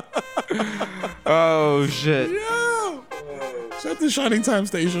 Oh shit. Yo. Is that the Shining Time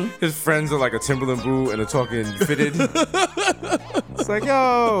station? His friends are like a Timberland boo and they're talking fitted. It's like,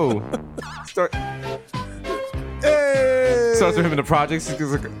 yo. Hey. Starts with him in the projects. He's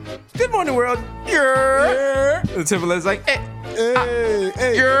like, good morning, world. Yeah. The Timberland's like, hey,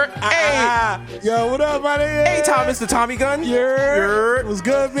 Hey. Yo, what up, buddy? hey, Thomas the Tommy gun. Yeah. What's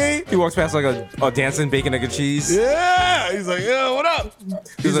good, me? He walks past like a dancing bacon, egg, and cheese. Yeah. He's like, yo, what up?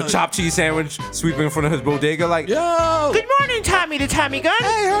 There's a like, chopped cheese sandwich sweeping in front of his bodega. Like, Yo. good morning, Tommy the Tommy gun.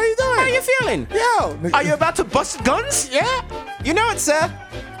 Hey, how you doing? How you feeling? Yo. Are you about to bust guns? Yeah. You know it, sir.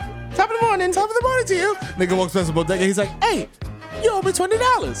 Top of the morning. Top of the morning to you. Nigga walks past the bodega. He's like, hey, You owe me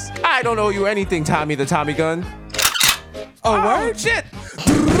 $20. I don't owe you anything, Tommy the Tommy gun. Oh, word? Shit.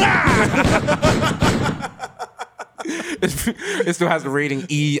 It still has the rating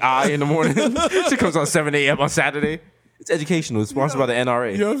EI in the morning. It comes on 7 a.m. on Saturday. It's educational. It's sponsored by the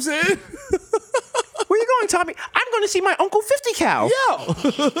NRA. You know what I'm saying? Where you going, Tommy? I'm going to see my Uncle 50 Cal.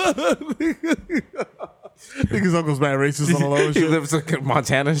 Niggas uncle's mad racist on all that He shit. lives in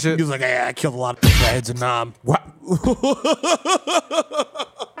Montana and shit. He was like, hey, I killed a lot of heads in Nam. What?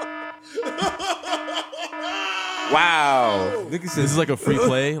 Wow. Nigga says, This is like a free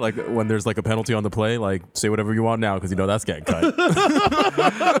play. Like when there's like a penalty on the play, like say whatever you want now because you know that's getting cut.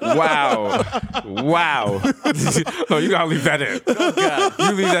 wow. Wow. Oh, you gotta leave that in. Oh, God.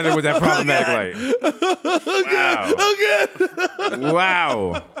 You leave that in with that problematic light. Wow.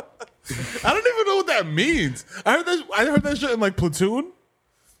 Wow. I don't even know what that means. I heard that shit in like Platoon.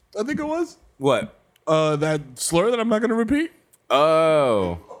 I think it was. What? That slur that I'm not gonna repeat.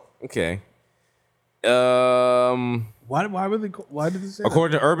 Oh. Okay. Why did they say that?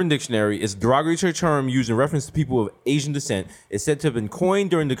 According to Urban Dictionary, it's a derogatory term used in reference to people of Asian descent. It's said to have been coined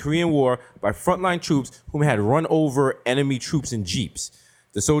during the Korean War by frontline troops whom had run over enemy troops in jeeps.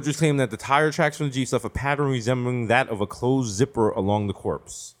 The soldiers claimed that the tire tracks from the jeeps left a pattern resembling that of a closed zipper along the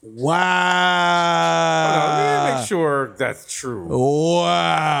corpse. Wow. Let me make sure that's true.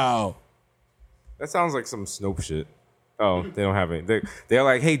 Wow. That sounds like some Snope shit. Oh, they don't have it. They're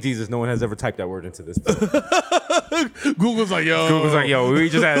like, hey, Jesus, no one has ever typed that word into this book. Google's like, yo. We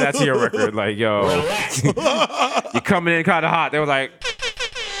just added that to your record. Like, yo, you coming in kind of hot. They were like,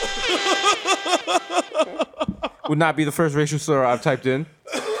 would not be the first racial slur I've typed in.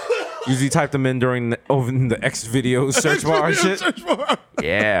 Usually type them in during the X videos search bar and shit.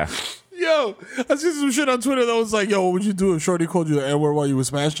 Yeah. Yo, I see some shit on Twitter that was like, yo, what would you do if Shorty called you the N-word while you were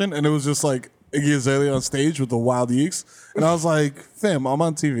smashing? And it was just like Iggy Azalea on stage with the Wild Yeeks. And I was like, fam, I'm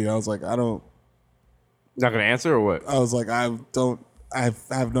on TV. I was like, Not gonna answer or what? I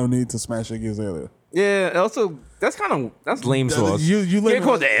have no need to smash Iggy Azalea. Yeah. Also, that's lame sauce. You You live get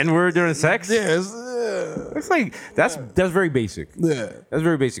called the N-word during sex? Yeah, It's like that's very basic. yeah. That's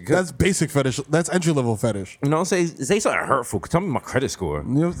very basic. That's basic fetish. That's entry level fetish. You know, say something hurtful. Tell me my credit score.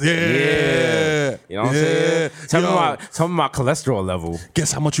 Yeah. You know what I'm saying? Tell me my cholesterol level.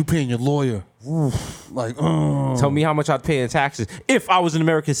 Guess how much you paying your lawyer? Like, Tell me how much I'd pay in taxes if I was an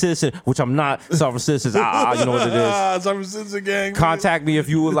American citizen, which I'm not. Sovereign citizens, you know what it is. Sovereign citizen gang. Contact me if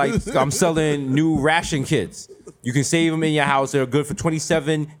you would like. I'm selling new ration kits. You can save them in your house. They're good for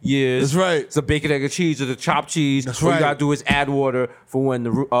 27 years. That's right. It's a bacon, egg, and cheese, or the chopped cheese. That's All right. you gotta do is add water for when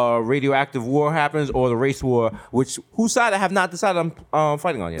the radioactive war happens or the race war, whose side I have not decided I'm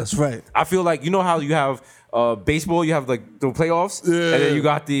fighting on yet. That's right. I feel like, you know how you have baseball, you have like the playoffs, Yeah. and then you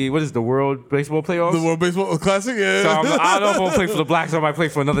got the World Baseball playoffs. The World Baseball Classic, yeah. So I don't know if I'm gonna play for the Blacks or I might play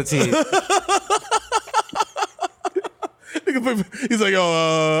for another team. He's like,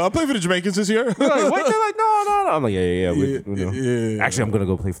 yo, I'll play for the Jamaicans this year. Like, what? They're like, no. I'm like, yeah. Yeah. Actually, I'm gonna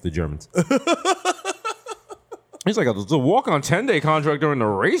go play for the Germans. He's like, it's a walk-on 10-day contract during the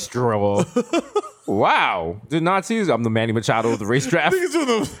race drill. Wow. Did not see this. I'm the Manny Machado of the race draft. Niggas doing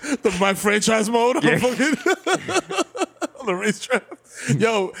the my franchise mode on Yeah. fucking on the race draft.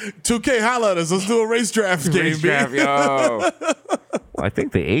 Yo, 2K holla at us. Let's do a race draft game, Race B. draft, yo. I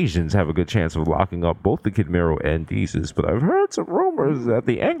think the Asians have a good chance of locking up both the Kid Mero and Deezus, but I've heard some rumors that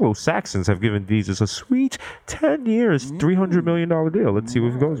the Anglo-Saxons have given Deezus a sweet 10 years, $300 million deal. Let's see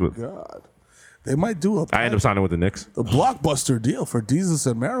what he goes with. God. They might do I end up signing with the Knicks. the blockbuster deal for Deezus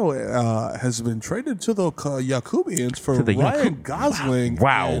and Mero has been traded to the Yakubians for To the Ryan Gosling.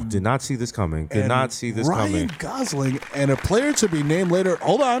 Wow. and- Did not see this coming. Did and not see this Ryan coming. Gosling and a player to be named later.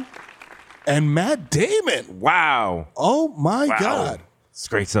 Hold on. And Matt Damon. Wow. Oh my Wow. God. It's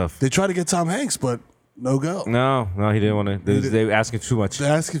great stuff. They tried to get Tom Hanks, but no go. No, he didn't want to. They were asking too much. They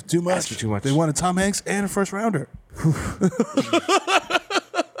asked him too much. Asking too much. They wanted Tom Hanks and a first rounder.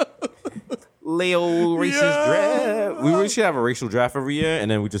 Leo racist draft. We really should have a racial draft every year, and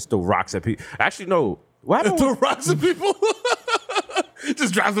then we just throw rocks at people. Actually, no. What happened? Throw rocks at people.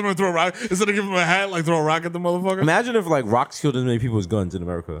 Just draft them and throw a rock instead of giving them a hat. Like throw a rock at the motherfucker. Imagine if like rocks killed as many people as guns in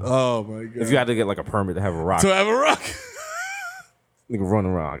America. Oh my God. If you had to get like a permit to have a rock, to have a rock. nigga run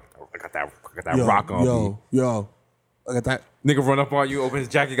around. I got that rock on me. Yo. Look at that. Nigga run up on you, open his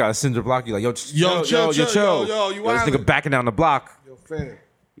jacket, got a cinder block. You like, yo, chill. Yo, chill. You This nigga backing down the block. Yo, fam.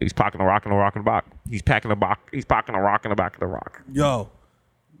 He's packing a rock in the rock in the back. He's packing a rock. He's packing a rock in the back of the rock. Yo.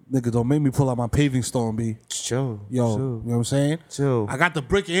 Nigga, don't make me pull out my paving stone, B. Chill. Yo, you know what I'm saying? Chill. I got the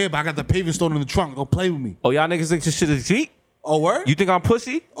brick here, but I got the paving stone in the trunk. Don't play with me. Oh, y'all niggas think this shit is cheap? Oh, word? You think I'm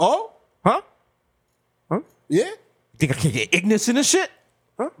pussy? Oh? Huh? Yeah? Think I can get Ignis in this shit?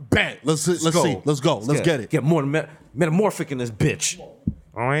 Bet. Let's go. see. Let's go. Let's get it. Get more metamorphic in this bitch. All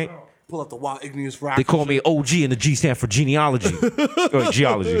right. Pull up the wild igneous rock. They call me OG and the G stand for genealogy. Or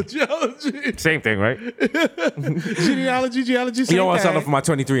geology. geology. Same thing, right? Genealogy. You don't want to sign up for my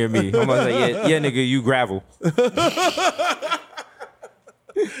 23andMe. I'm like, yeah, nigga, you gravel.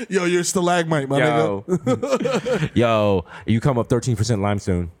 Yo, you're stalagmite, my nigga. Yo, you come up 13%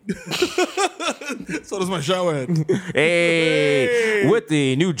 limestone. So does my shower head. Hey, with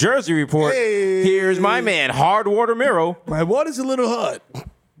the New Jersey report, here's my man, Hardwater Miro. My water's a little hot.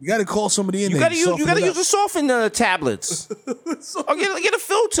 You gotta call somebody in You there. gotta use the soften tablets. Or get a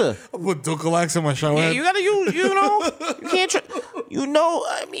filter. I put Dulcolax in my shower Yeah, head. you gotta use. You can't. You know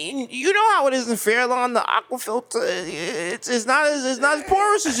how it is in Fairlawn. The aqua filter, it's not as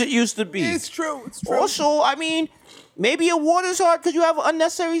porous as it used to be. It's true. It's true. Also, maybe your water's hard because you have an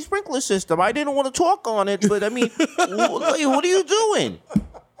unnecessary sprinkler system. I didn't want to talk on it, but what are you doing?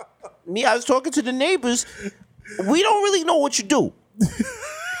 I was talking to the neighbors. We don't really know what you do.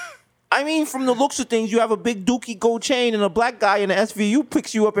 From the looks of things, you have a big dookie gold chain and a black guy in the SVU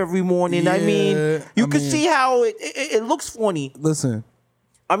picks you up every morning. You can see how it looks funny. Listen,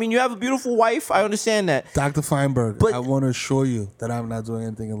 You have a beautiful wife. I understand that. Dr. Feinberg, But- I want to assure you that I'm not doing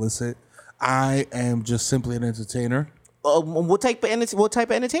anything illicit. I am just simply an entertainer. What type of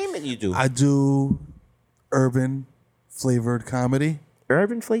entertainment you do? I do urban flavored comedy.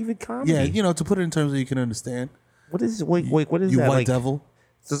 Urban flavored comedy. Yeah, to put it in terms that you can understand. What is? Wait. What is You that? white Like, devil.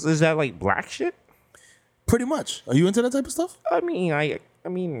 is that like black shit? Pretty much. Are you into that type of stuff? I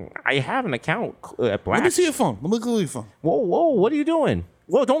have an account at Black. Let me see your phone. Let me look at your phone. Whoa! What are you doing?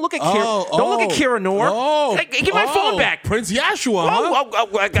 Whoa! Don't look at Kira. Don't look at Kira Noor. Hey, give my phone back. Prince Yashua,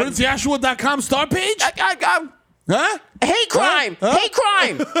 huh? PrinceYashua.com star page? Huh? Hate crime! Huh? Hate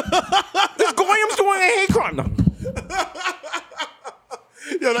crime! This Goyam's doing a hate crime. No.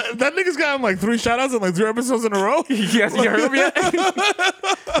 Yo, that nigga's gotten like 3 shout-outs in like 3 episodes in a row. Yes, you heard him yet?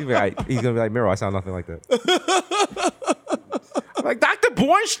 He's gonna be like, Miro, I sound nothing like that. I'm like, Dr.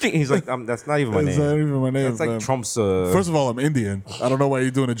 Bornstein. He's like, that's not even my That's name. not even my name. That's like man. Trump's. First of all, I'm Indian. I don't know why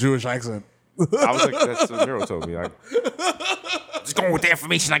you're doing a Jewish accent. I was like, that's what Miro told me. Just going with the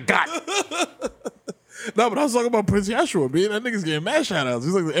information I got. No, but I was talking about Prince Yashua, man. That nigga's getting mad shout-outs.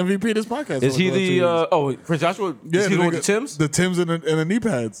 He's like the MVP of this podcast. Is he the Prince Joshua? Is he the one with the Tims? The Tims and the knee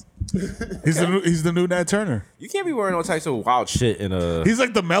pads. He's the new Nat Turner. You can't be wearing all types of wild shit in a. He's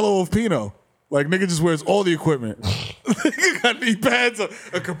like the Mellow of Pino. Like, nigga just wears all the equipment. Nigga got knee pads, a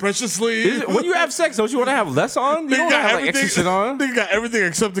compression sleeve. When you have sex, don't you want to have less on? You don't have like extra shit on. Nigga got everything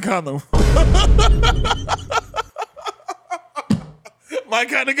except the condom. My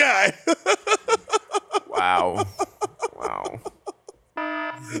kind of guy. Wow.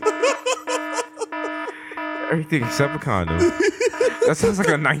 Everything except a condom. That sounds like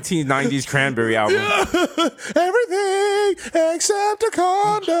a 1990s Cranberry album. Yeah. Everything except a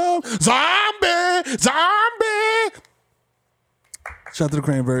condom. Zombie. Shout out to the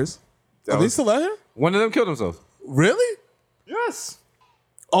Cranberries. Are they still out here? One of them killed himself. Really? Yes.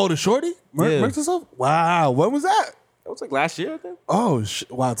 Oh, the shorty? Murked himself? Wow. When was that? That was like last year, I think. Oh,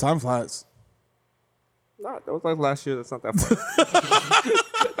 wow. Time flies. No, that was like last year. That's not that far.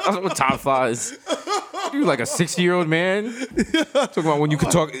 That was what time flies. You like a 60-year-old man talking about when you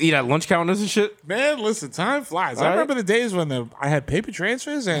could eat at lunch counters and shit. Man, listen, time flies. I remember the days when I had paper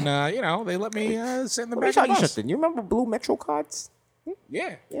transfers and, they let me sit in the back of the bus. Something. You remember blue Metro cards?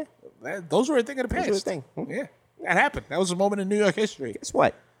 Yeah. Those were a thing of the past. Those were a thing. Yeah. That happened. That was a moment in New York history. Guess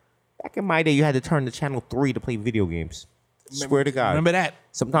what? Back in my day, you had to turn to channel 3 to play video games. Swear to God. Remember that.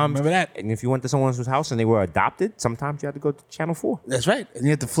 Sometimes. Remember that. And if you went to someone's house and they were adopted, sometimes you had to go to channel 4. That's right. And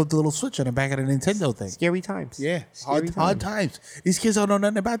you had to flip the little switch on the back of the Nintendo thing. Scary times. Yeah. Scary Hard times. These kids don't know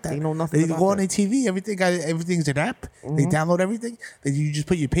nothing about that. They know nothing They about go on that. their TV. Everything's an app. They download everything. Then you just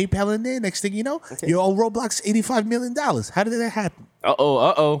put your PayPal in there. Next thing you know, you're on Roblox $85 million. How did that happen?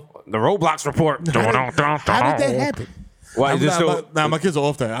 Uh-oh. The Roblox report. How did that happen? Why is this still... my kids are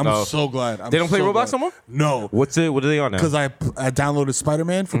off that. I'm so glad. They don't play Roblox no more? No. What are they on now? Because I downloaded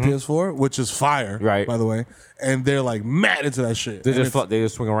Spider-Man for PS4, which is fire, Right. by the way. And they're like mad into that shit. They And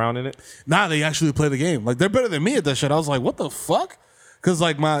just swing around in it? Nah, they actually play the game. Like, they're better than me at that shit. I was like, what the fuck? Because,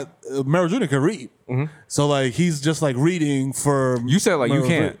 like, my Meryl Jr. can read. So, like, he's just, like, reading for... You said, like, you Meryl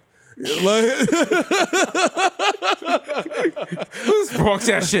can't. This Bronx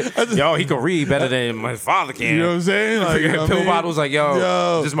ass shit. Yo, he can read better than my father can. You know what I'm saying? Like, you know what I Pill mean? bottles like,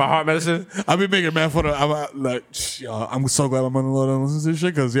 yo, this is my heart medicine. I be making mad fun of. I'm so glad my mother-in-law don't listen to this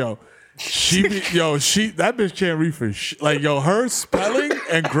shit because that bitch can't read for shit. Like, yo, her spelling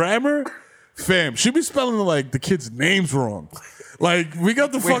and grammar, Fam, she be spelling like the kids' names wrong. Like we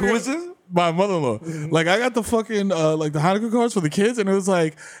got the fucking. who is this? My mother-in-law. Like I got the fucking like the Hanukkah cards for the kids, and it was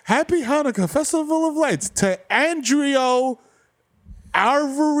like Happy Hanukkah Festival of Lights to Andrio,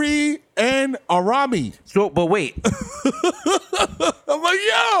 Arvery, and Arami. So, but wait, I'm like,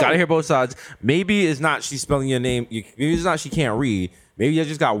 yo. gotta hear both sides. Maybe it's not she's spelling your name. Maybe it's not she can't read. Maybe you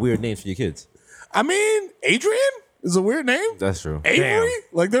just got weird names for your kids. I mean, Adrian is a weird name. That's true. Avery?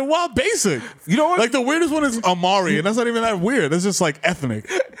 Like they're wild basic. You know what? Like the weirdest one is Amari, and that's not even that weird. That's just like ethnic.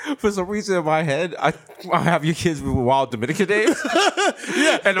 For some reason in my head, I have your kids with wild Dominican names.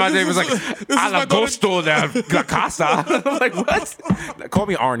 Yeah. And my name was like Alagosto de la Casa. I'm like, what? Call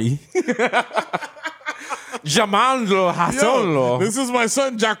me Arnie. Jamando Hasonlo. This is my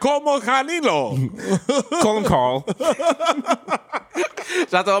son Giacomo Canilo. Call him Carl.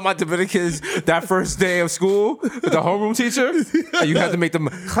 Shout out to all my Dominicans that first day of school with the homeroom teacher. And you had to make them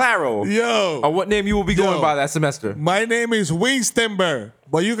Claro. Yo. On what name you will be going Yo. by that semester. My name is Winstonber,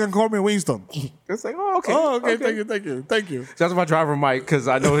 but you can call me Winston. It's like, oh, okay. Oh, okay. Thank you. Shout out to my driver Mike, because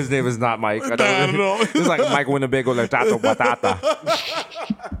I know his name is not Mike. I don't know. It's like Mike Winnebago Tato Batata.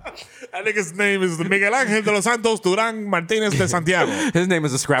 I think his name is Miguel Ángel de los Santos Durán Martínez de Santiago. His name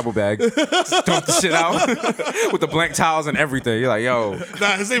is a Scrabble bag. Just dump the shit out with the blank towels and everything. You're like, yo,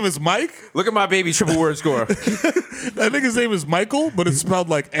 Nah, his name is Mike. look at my baby triple word score I think his name is Michael, but it's spelled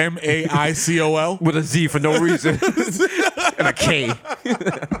like Maicol. with a Z for no reason and a K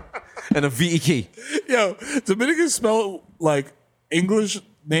and a VEK. Yo, Dominicans spell like English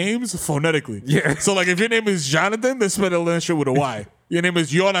names phonetically. Yeah. So like if your name is Jonathan, they spell that shit with a Y. Your name is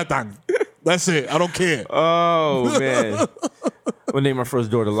Jonathan. That's it. I don't care. Oh man, we'll name our first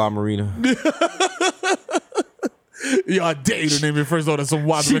daughter La Marina. Yo, I dare you to name your first daughter some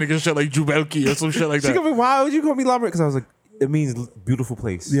wild Dominican shit like Jubelki or some shit like She that. could be, why would you call me La Marina? Because I was like, it means beautiful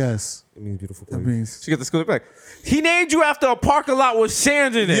place. Yes. It means beautiful place. means- She got the school back. He named you after a parking lot with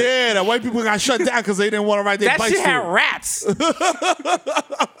sand in it. Yeah, the white people got shut down because they didn't want to ride their That bikes shit had through. rats.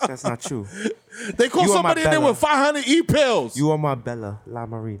 That's not true. They called You are somebody my in there Bella. with 500 e-pills. You are my Bella La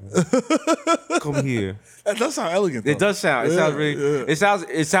Marina. Come here. That does sound elegant, though. It does sound. It sounds really. yeah.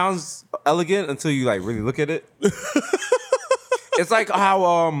 It sounds elegant until you like really look at it. It's like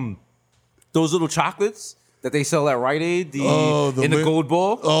how those little chocolates that they sell at Rite Aid, in the lint- gold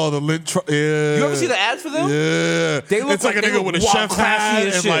bowl. Oh, the lint. Yeah. You ever see the ads for them? Yeah. They look it's like like a they nigga look with a wild chef's classy hat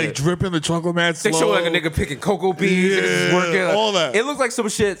and and shit. like dripping the chocolate mat They slow. show like a nigga picking cocoa beans. and Yeah, just working. all that. It looks like some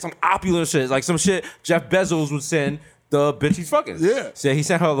shit, some opulent shit, like some shit Jeff Bezos would send the bitch he's fucking. Yeah. So he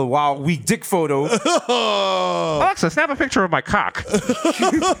sent her the wild weak dick photo. Oh. Alexa, snap a picture of my cock.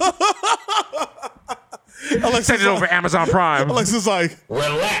 Send it over Amazon Prime. Alexa's like,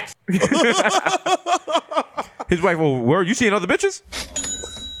 His wife, well, where you seeing other bitches?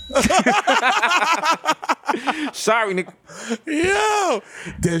 Sorry, nigga. yo.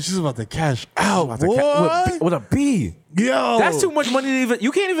 Damn, she's about to cash out. What? With a B. Yo. That's too much money to even.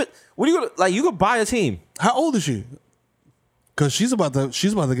 You can't even. What are you gonna like? You could buy a team. How old is she? Because she's about to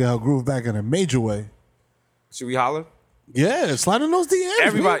get her groove back in a major way. Should we holler? Yeah, slide in those DMs.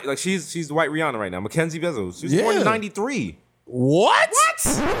 Everybody, man. like she's the white Rihanna right now. Mackenzie Bezos. She was born Yeah. in '93. What?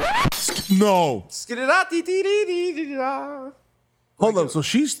 No. Skid it out, dee, dee, dee, dee, dee, da. Hold up. So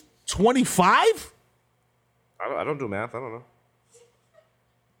she's 25? I don't do math. I don't know.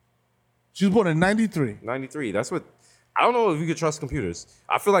 She was born in 93. 93. That's what. I don't know if you could trust computers.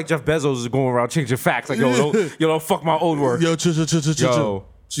 I feel like Jeff Bezos is going around changing facts. Like, yo, don't fuck my old work. Yo, chill. Yo.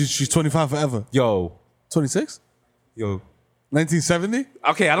 She's 25 forever. Yo. 26? Yo. 1970?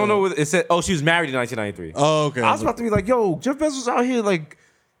 Okay, I don't know what it said. Oh, she was married in 1993. Oh, okay. I was about to be like, yo, Jeff Bezos out here like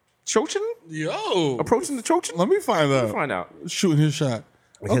choaching? Yo. Approaching the choaching? Let me find out. Find out. Shooting his shot.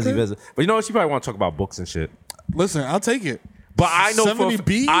 Mackenzie Okay. Bezos. But you know what? She probably want to talk about books and shit. Listen, I'll take it. But I know 70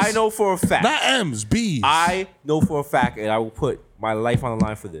 Bs? I know for a fact. Not M's, B's. I know for a fact, and I will put my life on the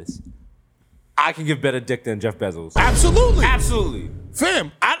line for this. I can give better dick than Jeff Bezos. Absolutely. Absolutely.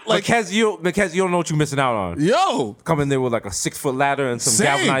 Fam, I like. Mackenzie, you don't know what you're missing out on. Yo. Come in there with like a 6-foot ladder and some Same.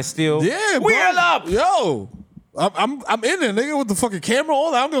 galvanized steel. Yeah, bro. Wheel up. Yo. I'm in there, nigga, with the fucking camera,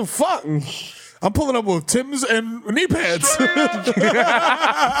 all that. I don't give a fuck. I'm pulling up with Tim's and knee pads.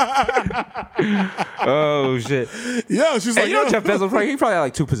 Oh shit. Yo, she's Hey, like, you know yo. Jeff Bezos, he probably had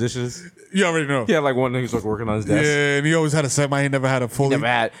like 2 positions. You already know. He had like one that he was like working on his desk. Yeah, and he always had a semi. He never had a fully. Never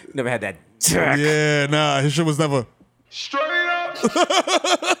had that. Jack. Yeah, nah, his shit was never.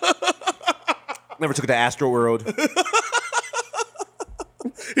 Never took it to Astro World.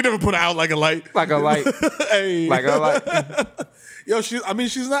 He never put out like a light. Like a light. Hey. Like a light. Yo,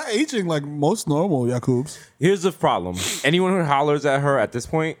 she's not aging like most normal Yakubs. Here's the problem. Anyone who hollers at her at this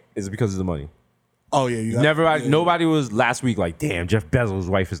point is because of the money. Oh yeah, you got Nobody was last week like, damn, Jeff Bezos'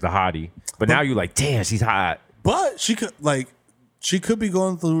 wife is the hottie. But now you're like, damn, she's hot. But she could be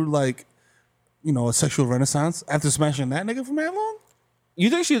going through like, you know, a sexual renaissance after smashing that nigga for that long. You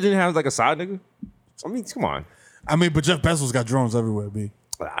think she didn't have like a side nigga? I mean, come on. I mean, but Jeff Bezos got drones everywhere, B.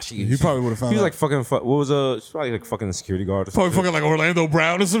 He probably would have found He was out. like fucking. What was she's probably like fucking a security guard. Or Probably something. fucking like Orlando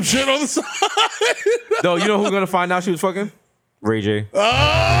Brown or some shit on the side. No, you know who's gonna find out she was fucking? Ray J.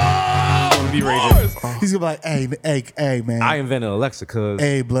 Oh, Be Ray of J. course. He's gonna be like, hey, man. I invented Alexa because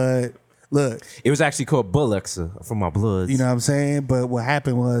Hey, blood. Look, it was actually called Bullexa from my bloods. you know what I'm saying? But what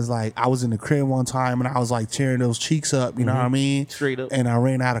happened was like I was in the crib one time and I was like tearing those cheeks up, you know what I mean? Straight up. And I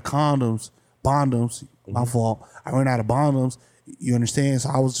ran out of bondoms. My fault. I ran out of bondoms. You understand? So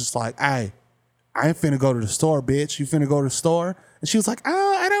I was just like, hey, I ain't finna go to the store, bitch. You finna go to the store? And she was like,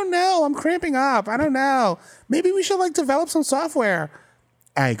 oh, I don't know. I'm cramping up. I don't know. Maybe we should like develop some software.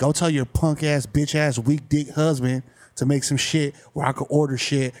 Hey, go tell your punk ass, bitch ass, weak dick husband to make some shit where I could order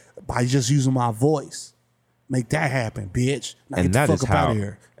shit by just using my voice. Make that happen, bitch. Now and get that the is fuck up how. out of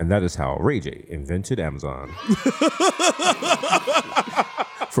here. And that is how Ray J invented Amazon.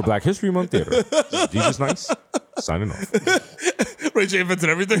 For Black History Month Theater. This is Jesus Nice signing off. Ray J invented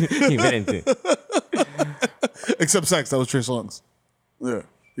everything He invented it. except sex. That was Trey Songz. Yeah,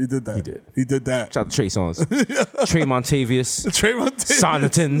 he did that. did. He did that. Shout out to Trey Songz. Trey Montavious. Trey Montavious.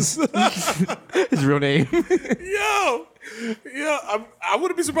 Sonatins. His real name. Yo, I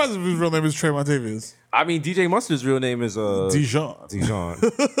wouldn't be surprised if his real name is Trey Montavious. I mean, DJ Mustard's real name is Dijon. Dijon.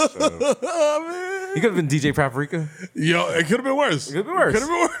 Oh, man. He could have been DJ Paprika. Yo, it could have been worse. It could have been worse. Could have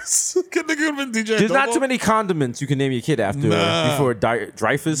been worse. Could have been DJ. There's not Double. too many condiments you can name your kid after Nah. before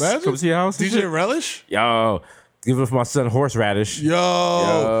Dreyfus Imagine. comes to your house. and shit. DJ Relish. Yo, give it for my son horseradish.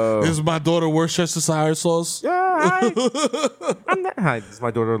 Yo, this is my daughter Worcestershire sauce. Hi. I'm not. Hi, this is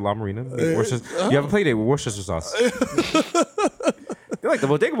my daughter La Marina. You have a play date with Worcester sauce. They're like the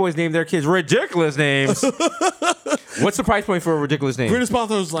Bodega Boys named their kids ridiculous names. What's the price point for a ridiculous name? British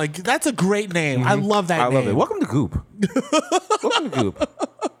Balthor's like, that's a great name. I love that I name. love it. Welcome to Goop. Welcome to Goop.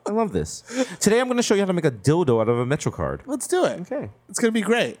 I love this. Today I'm going to show you how to make a dildo out of a Metro card. Let's do it. Okay. It's gonna be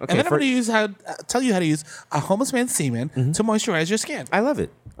great. Okay, and then I'm for- gonna tell you how to use a homeless man's semen to moisturize your skin. I love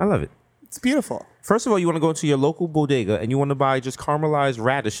it. I love it. It's beautiful. First of all, you want to go into your local bodega and you want to buy just caramelized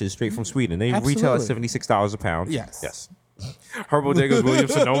radishes straight from Sweden. They retail at Absolutely. $76 a pound. Yes. Yes. Her bodega is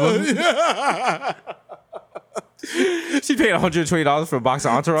Williams Sonoma. She paid $120 for a box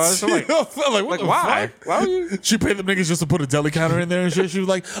of Entourage. I'm like, What the why? fuck? Why would you? She paid the niggas just to put a deli counter in there and shit. She was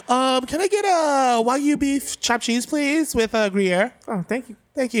like, can I get a Wagyu beef chopped cheese, please, with Gruyere? Oh, thank you.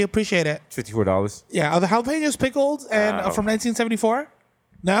 Thank you. Appreciate it. $54. Yeah. Are the jalapenos pickled and from 1974?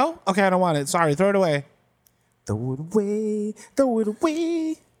 No? Okay, I don't want it. Sorry. Throw it away. Throw it away. Throw it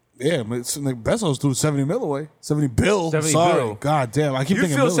away. Yeah, but it's like Bezos threw 70 mil away. 70 bill. 70 Sorry. bill. God damn. I keep You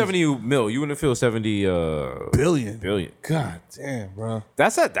thinking feel millions. 70 mil. You wouldn't feel 70 billion. billion. God damn, bro.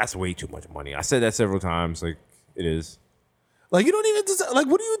 That's way too much money. I said that several times. Like, it is. Like, you don't even like,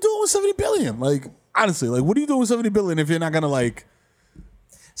 what are you doing with 70 billion? Like, honestly, like, what are you doing with 70 billion if you're not gonna like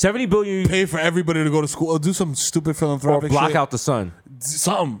 70 billion pay for everybody to go to school or do some stupid or philanthropic block shit? out the sun.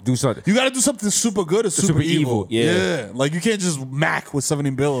 Something. Do something. You gotta do something super good or super evil. yeah. Like, you can't just mac with 70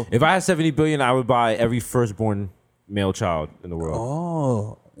 bill. If I had 70 billion, I would buy every firstborn male child in the world.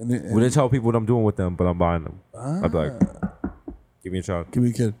 Oh. And Wouldn't tell people what I'm doing with them, but I'm buying them. I'd be like, give me a child. give me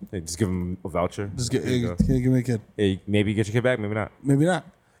a kid. Hey, just give them a voucher. Just get, There you go. give me a kid. Hey, maybe get your kid back, maybe not. Maybe not.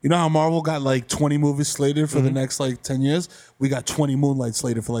 You know how Marvel got like 20 movies slated for the next like 10 years? We got 20 Moonlight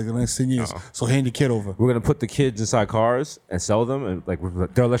slated for like the next 10 years. So hand your kid over. We're gonna put the kids inside cars and sell them, and like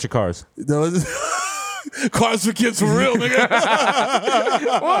they're electric cars. Cars for kids for real, nigga.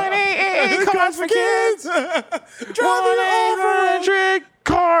 1-888 cars for kids. 1-800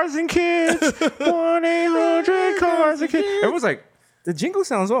 cars and kids. 1-800 cars and kids. Everyone's like, the jingle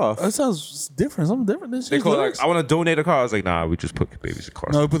sounds off. That sounds different. Something different. This They shit's call it lyrics. like, I want to donate a car. I was like, nah, we just put babies in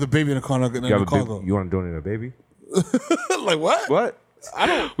cars. No, we put the baby in the car. In you, have the a cargo. you want to donate a baby? Like what? What? I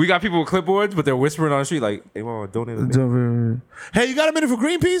don't. We got people with clipboards, but they're whispering on the street like, "Hey, want to donate a baby?" Hey, you got a minute for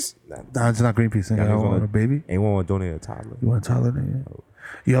Greenpeace? Nah, it's not Greenpeace. Nigga. I don't want a baby. Anyone want to donate a toddler? You want a toddler? Nigga?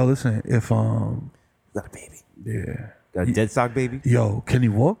 Yo, listen. If Got a baby. yeah. Got a dead stock baby. Yo, can he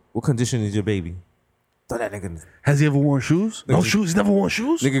walk? What condition is your baby? Throw that nigga. Has he ever worn shoes? No shoes. He's never worn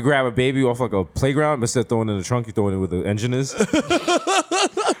shoes. Nigga grab a baby off like a playground, but instead of throwing it in the trunk, you throw it in where the engine is.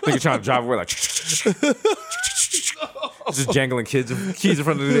 Nigga trying to drive away like. Just jangling keys in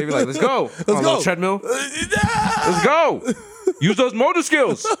front of the baby like, let's go. Let's go. Treadmill. Let's go. Use those motor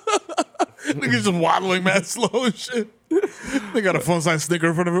skills. Niggas just waddling mad slow and shit. They got a fun size Snicker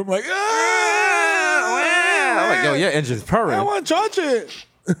in front of him, like, I'm like, yo, your engine's purring. I want to charge it.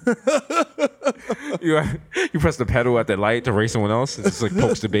 You press the pedal at the light to race someone else. It just like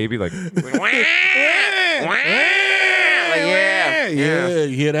pokes the baby like, Yeah, you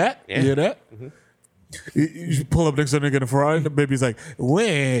hear that? You hear that? You pull up next to a nigga in a Ferrari, and the baby's like, wah.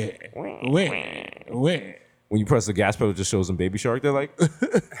 when you press the gas pedal, it just shows them Baby Shark. They're like,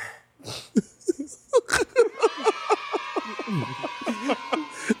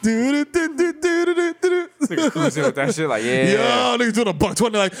 niggas cruising with that shit like, yeah. Yo, niggas doing a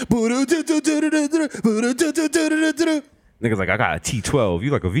 $120 like, Niggas like, I got a T12. You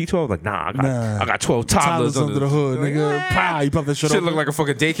like a V12? Like, nah, I got 12 toddlers under the hood, nigga. Pow, you pop that shit Shit up. look like a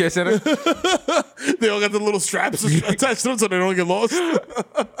fucking daycare center. They all got the little straps attached to them so they don't get lost.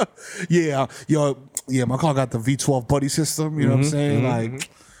 Yeah, my car got the V12 buddy system. You know what I'm saying? Like,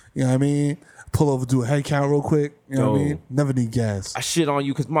 you know what I mean? Pull over, do a head count real quick. You know what I mean? Never need gas. I shit on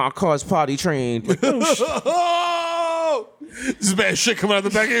you because my car's potty trained. Like, Oh, this bad shit coming out the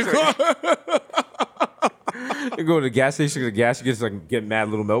back of your car. you go to the gas station, the gas, you get mad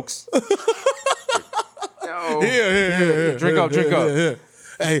little milks. Yo. Yeah. Drink up. Yeah.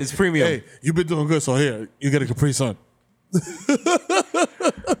 Hey, It's premium. Hey, you've been doing good, so here, you get a Capri Sun.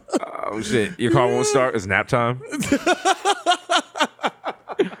 Oh, shit. Your car won't start. It's nap time.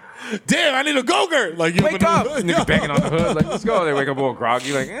 Damn, I need a Go-Gurt. Like, you Wake up. Nigga banging on the hood. Like, let's go. They wake up all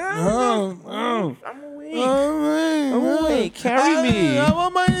groggy. Like, I'm awake. Carry me. I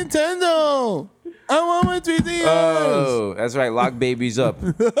want my Nintendo. I want my 3DS. Oh, that's right. Lock babies up.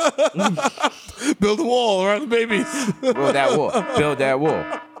 Build a wall around the babies. Build that wall. Shout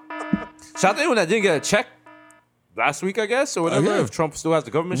out to anyone that didn't get a check last week, I guess, or whatever. yeah. If Trump still has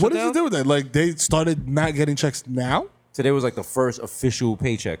the government What shut does down. it do with that? Like, they started not getting checks now? Today was like the first official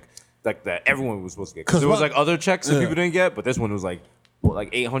paycheck, like that everyone was supposed to get. Because there was my- like other checks that people didn't get, but this one was like, what, like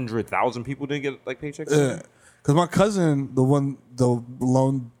 800,000 people didn't get like paychecks. Yeah. Because my cousin, the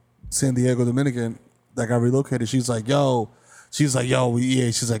lone San Diego Dominican that got relocated, she's like, yo, she's like, yo,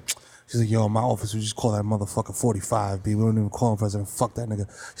 my office, we just call that motherfucker 45, B. We don't even call him president. Fuck that nigga.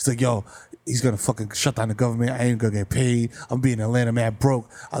 She's like, yo, he's gonna fucking shut down the government. I ain't gonna get paid. I'm being Atlanta man broke.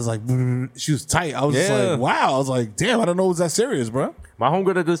 I was like, she was tight. I was just Yeah. like, wow. I was like, damn, I don't know it was that serious, bro. My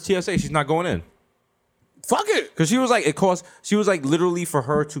homegirl that does TSA, she's not going in. Fuck it. Because she was like, she was like literally for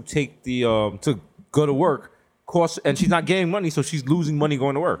her to take the, to go to work, and she's not getting money, so she's losing money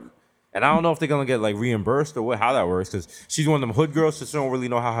going to work. And I don't know if they're gonna get like reimbursed or how that works, because she's one of them hood girls, so she don't really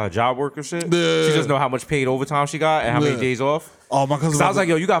know how her job works or shit. Yeah. She just know how much paid overtime she got and how many days off. Oh, my cousin. So I was like,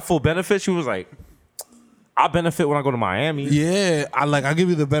 yo, you got full benefits? She was like, I benefit when I go to Miami. yeah, I give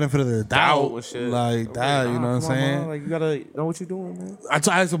you the benefit of the doubt, and shit. like that. You know what I'm saying? Like, you gotta know what you're doing, man. I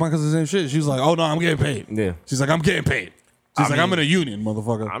asked my cousin the same shit. She was like, "Oh no, I'm getting paid." Yeah. She's like, "I'm getting paid." She's like, "I'm in a union,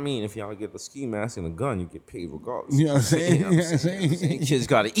 motherfucker." I mean, if y'all get the ski mask and a gun, you get paid regardless. You know what I'm saying? You know what I'm saying? Kids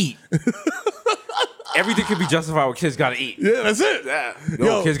gotta eat. Everything can be justified with kids gotta eat. Yeah, that's it. Yeah.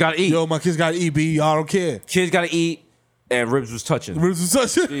 Yo, kids gotta eat. Yo, my kids gotta eat. B, y'all don't care. Kids gotta eat, and ribs was touching. Ribs and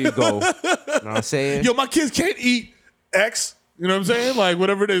such. There you go. Know what I'm saying? Yo, my kids can't eat X. You know what I'm saying? Like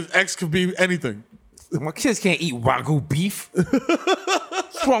whatever it is, X could be anything. My kids can't eat Wagyu beef.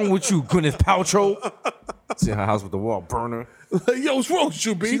 What's wrong with you, Gwyneth Paltrow? See her house with the wall burner. Like, yo, what's wrong with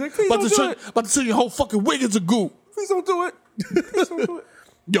you, B? She's like, "Please don't do it." About to turn your whole fucking wig into goo. Please don't do it. Please don't do it.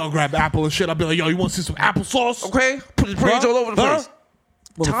 Yo, grab apple and shit. I'll be like, yo, you want to see some applesauce? Okay? Put his brains all over the place.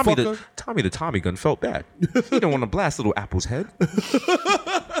 Motherfucker. Tommy the Tommy gun felt bad. He don't want to blast little Apple's head.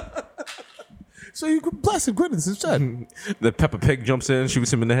 So you could blast him, Gwyneth instead. The Peppa Pig jumps in,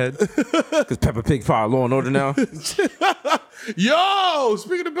 shoots him in the head. Because Peppa Pig's part of Law and Order now. Yo,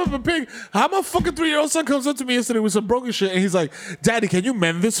 speaking of Peppa Pig, how my fucking 3-year-old son comes up to me yesterday with some broken shit, and he's like, "Daddy, can you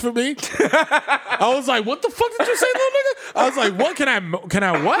mend this for me?" I was like, "What the fuck did you say, little nigga?" I was like, "What? Can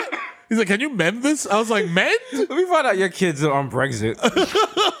I what?" He's like, "Can you mend this?" I was like, "Mend?" Let me find out your kids are on Brexit.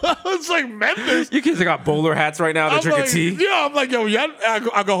 I was like, "Mend this?" Your kids got bowler hats right now. They're I'm drinking like, tea. Yeah, I'm like, yo, y'all,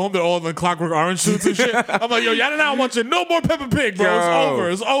 I go home to all the Clockwork Orange suits and shit. I'm like, yo, y'all not watching no more Peppa Pig, bro. It's Yo. over.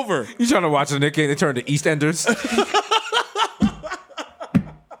 It's over. You trying to watch the Nick game? They turned to EastEnders.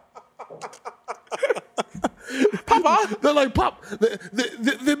 Papa, they're like, Pop,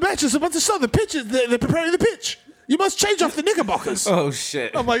 the match is about to start. The pitch is, they're preparing the pitch. You must change off the knickerbockers. Oh,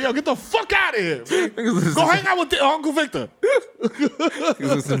 shit. I'm like, yo, get the fuck out of here. Man. Go hang out with Uncle Victor. You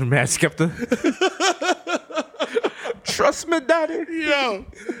listen to Matt Skepta. Trust me, daddy. Yo,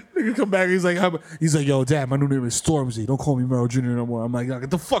 nigga come back. He's like, yo, Dad, my new name is Stormzy. Don't call me Merrill Jr. no more. I'm like, yo, get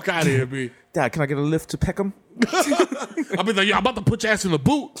the fuck out of here, B. Dad, can I get a lift to Peckham? I'll be like, yo, I'm about to put your ass in the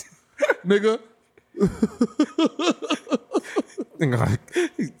boot, nigga.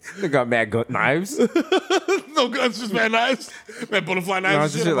 They got mad knives. No guns, just mad knives. Man, butterfly I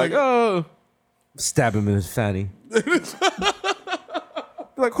was knives. just like, oh. Stab him in his fanny.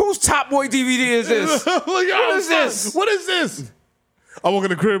 Like, whose Top Boy DVD is this? Like, what is this? What is this? I walk in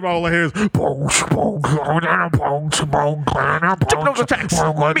the crib, all I hear is Technical attacks. Me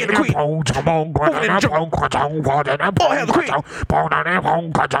and the queen. Oh, hell, the queen.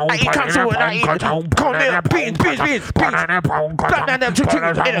 I eat council and I eat cornmeal, beans.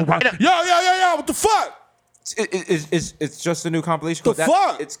 Yo, what the fuck? It's just a new compilation. The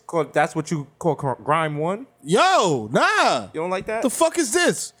fuck? It's called. That's what you call Grime 1. Yo, nah. You don't like that? The fuck is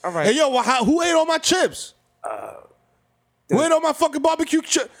this? All right. Hey, yo, who ate all my chips? Who ate all my fucking barbecue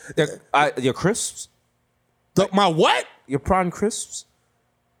chips? Your crisps. My what? Your prawn crisps.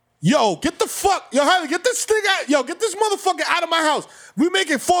 Yo, get the fuck. Yo, Harley, get this thing out. Yo, get this motherfucker out of my house. We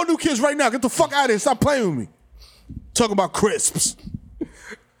making 4 new kids right now. Get the fuck out of here. Stop playing with me. Talking about crisps.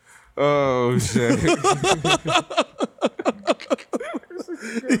 Oh shit.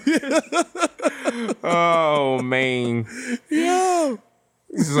 Oh man. Yo.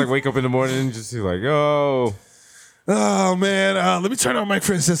 This is like wake up in the morning and just be like, oh. Oh man, let me turn on my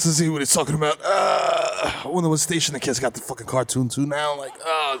Princess to see what it's talking about. I wonder what station the kids got the fucking cartoon to now. Like,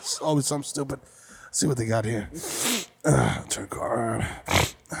 it's always something stupid. Let's see what they got here. Turn car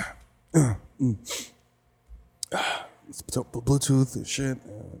on. Bluetooth and shit.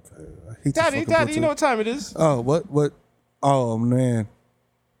 Okay. I hate Daddy, Bluetooth. you know what time it is? Oh, what? Oh man.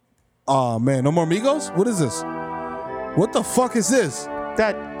 Oh man, no more Migos? What is this? What the fuck is this?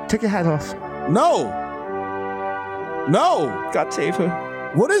 Dad, take your hat off. No. God save her.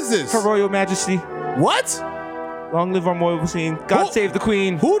 What is this? Her Royal Majesty. What? Long live our royal queen. God save the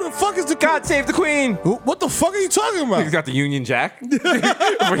queen. Who the fuck is the God save the queen. What the fuck are you talking about? He's got the Union Jack. They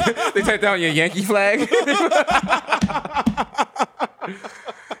type down your Yankee flag.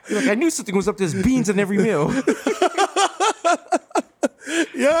 You're like, I knew something was up. There's beans in every meal.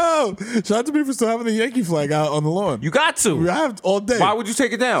 Yo, shout out to me for still having the Yankee flag out on the lawn. You got to. I have all day. Why would you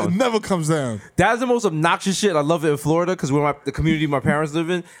take it It down? never comes down. That's the most obnoxious shit. I love it in Florida because where the community my parents live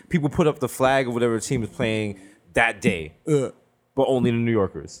in, people put up the flag of whatever team is playing that day, but only the New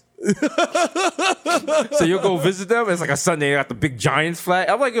Yorkers. So you'll go visit them. It's like a Sunday. They got the big Giants flag.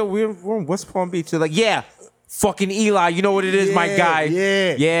 I'm like, yo, we're in West Palm Beach. They're like, yeah, fucking Eli. You know what it is, my guy.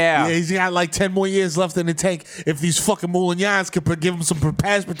 Yeah, he's got like 10 more years left in the tank. If these fucking Moulignans could give him some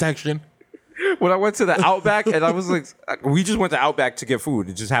pass protection. When I went to the Outback, and I was like, we just went to Outback to get food.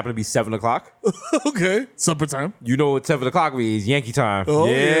 It just happened to be 7 o'clock. Okay, supper time. You know what 7 o'clock means? Yankee time. Oh,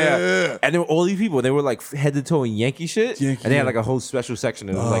 yeah. And there were all these people. They were like head to toe in Yankee shit. And they had like a whole special section.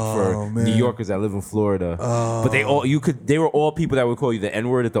 It was like for New Yorkers that live in Florida. But they were all people that would call you the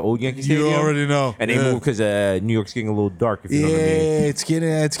N-word at the old Yankee Stadium. You already know. And they moved because New York's getting a little dark, if you know what I mean.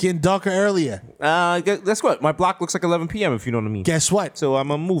 It's getting darker earlier. Guess what? My block looks like 11 p.m. if you know what I mean. Guess what? So I'm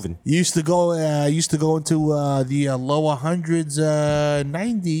moving. Used to go into the lower hundreds,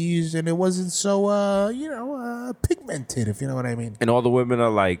 90s, and it wasn't so pigmented, if you know what I mean. And all the women are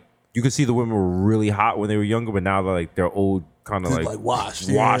like, you could see the women were really hot when they were younger, but now they're old, kind of like washed,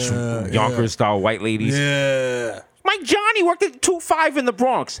 Yonkers style white ladies. Yeah. My Johnny worked at 2-5 in the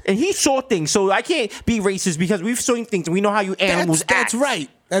Bronx, and he saw things, so I can't be racist because we've seen things and we know how you animals act.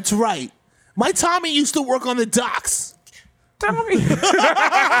 That's right. My Tommy used to work on the docks. Tommy. The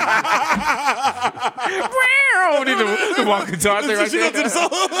walking guitar thing right there.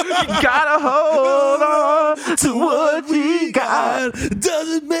 You gotta hold on to what we got.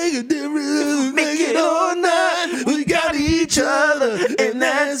 Doesn't make a difference. Make it or not. We got each other, and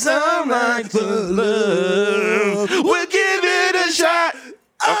that's our right for love. We'll give it a shot.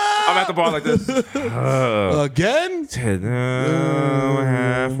 I'm at the bar like this. Again?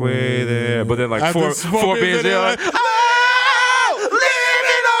 Halfway there. But then like four beers there. Like,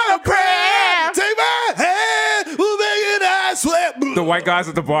 the white guys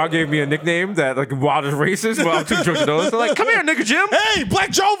at the bar gave me a nickname that like wild is racist, but I'm too drunk to know. So like, come here, nigga Jim. Hey, Black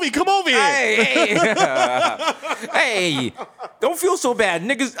Jovi, come over here. Hey, don't feel so bad.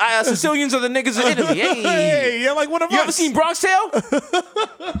 Niggas, Sicilians are the niggas of Italy. Hey, you're like one of us. You ever seen Bronx Tale?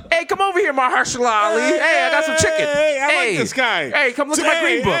 Hey, come over here, Mahershala Ali. Hey, I got some chicken. Hey, I like this guy. Hey, come look at my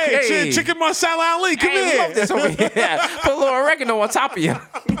green book. Hey, chicken Mahershala Ali, come here. Love this over here. Put a little oregano on top of you.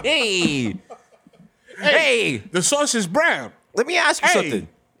 Hey. The sauce is brown. Let me ask you something.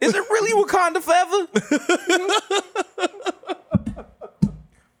 Is it really Wakanda forever?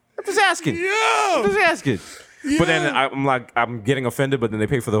 I'm just asking. I'm just asking. But then I'm like, I'm getting offended, but then they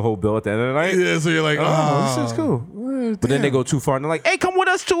pay for the whole bill at the end of the night. Yeah, so you're like, Oh, this is cool. But then they go too far and they're like, hey, come with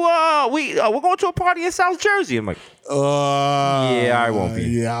us to, we're going to a party in South Jersey. I'm like, yeah, I won't be.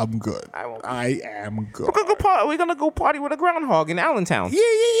 Yeah, I'm good. I am good. We're gonna go party with a groundhog in Allentown.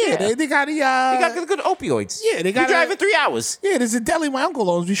 Yeah. They got the. They got good opioids. Yeah, they got. You drive in 3 hours. Yeah, there's a deli my uncle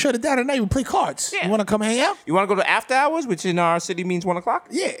owns. We shut it down at night. We play cards. Yeah. You want to come hang out? You want to go to after hours, which in our city means 1 o'clock?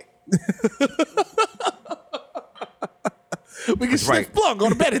 Yeah. We can That's right. sniff blunt, go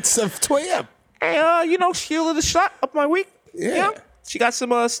to bed at 2 a.m. Hey, Sheila the shot up my week. Yeah. She got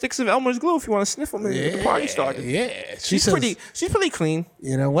some sticks of Elmer's glue if you want to sniff them and get the party started. Yeah. She's pretty clean.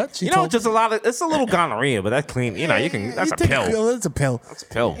 You know what? Just it's a little gonorrhea, but that's clean. That's a pill. That's a pill. That's a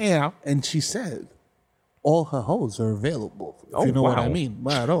pill. Yeah. And she said all her hoes are available. If you know what I mean.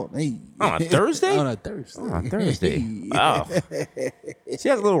 Right on. Hey. On a Thursday? On a Thursday. On a Thursday. Wow. She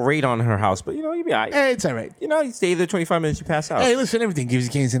has a little raid on her house, but you'll be all right. Hey, it's all right. You stay there 25 minutes, you pass out. Hey, listen, everything gives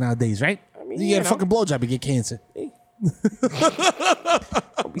you cancer nowadays, right? I mean, you get a fucking blowjob, you get cancer. Hey.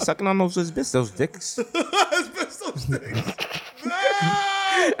 Don't be sucking on those asbestos dicks. Asbestos dicks.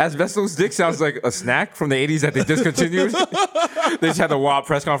 Asbestos dick sounds like a snack from the 80s that they discontinued. They just had a wild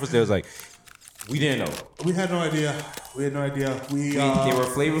press conference. They was like, we didn't know. We had no idea. They were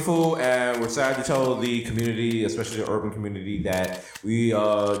flavorful, and we're sad to tell the community, especially the urban community, that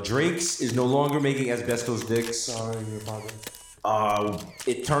Drake's is no longer making asbestos dicks. Sorry about that.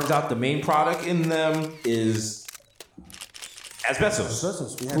 It turns out the main product in them is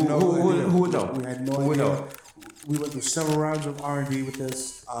asbestos. We had no idea. Who would know? We had no Who would idea. know? We went through several rounds of R&D with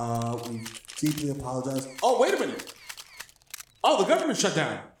this. We deeply apologize. Oh, wait a minute. Oh, the government shut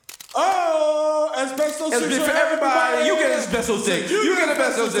down. Oh, asbestos It's dicks for everybody. You get asbestos dick. You get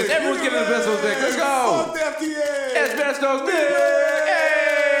asbestos dick. Everyone's getting asbestos dick. Let's go. Fuck the FDA. Asbestos dick.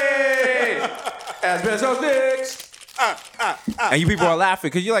 Hey. Asbestos dicks. And you people are laughing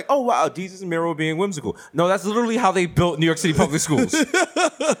because you're like, oh wow, Jesus and Mero being whimsical. No, that's literally how they built New York City public schools.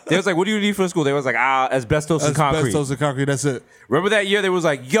 They was like, what do you need for the school? They was like, asbestos and concrete. Asbestos and concrete, that's it. Remember that year they was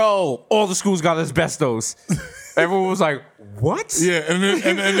like, yo, all the schools got asbestos. Everyone was like, what? Yeah, and then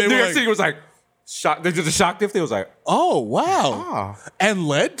they New were York like, City was like, shock. They did the shock diff. They was like, oh, wow. And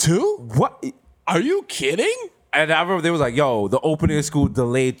lead too? what? Are you kidding? And I remember they was like, yo, the opening of school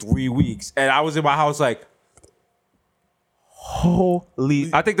delayed 3 weeks. And I was in my house like, holy.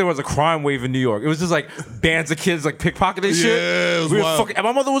 I think there was a crime wave in New York. It was just like bands of kids like pickpocketing shit. Yeah, it was We were wild. fucking, and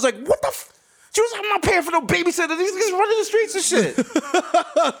my mother was like, what the f? She was like, I'm not paying for no babysitter. These niggas running the streets and shit.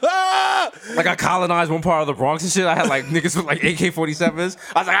 Like I colonized one part of the Bronx and shit. I had like niggas with like AK-47s.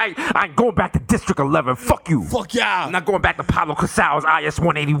 I was like, I ain't going back to District 11. Fuck you. Fuck yeah. I'm not going back to Pablo Casal's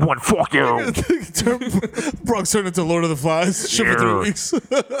IS-181. Fuck you. Bronx turned into Lord of the Flies. Shit for 3 weeks.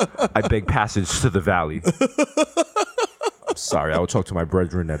 I beg passage to the valley. I'm sorry, I will talk to my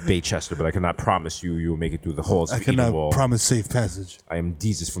brethren at Baychester, but I cannot promise you will make it through the halls I of Eden cannot Wall. promise safe passage. I am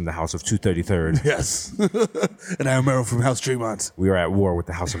Jesus from the house of 233rd. Yes. And I am Meryl from House Tremont. We are at war with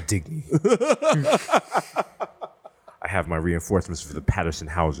the house of Digny. I have my reinforcements for the Patterson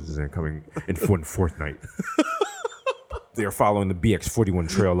houses and coming in one fortnight. They are following the BX-41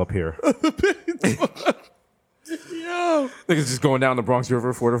 trail up here. Yo. Niggas just going down the Bronx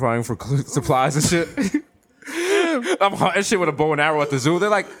River fortifying for supplies and shit. I'm hunting shit with a bow and arrow at the zoo. They're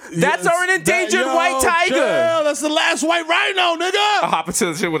like, that's our endangered white tiger. Chill, that's the last white rhino, nigga. I hop into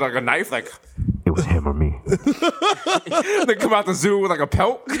the shit with like a knife, like It was him or me. they come out the zoo with like a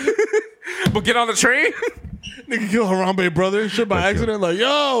pelt. But get on the train. Nigga kill Harambe brother and shit by accident. Like,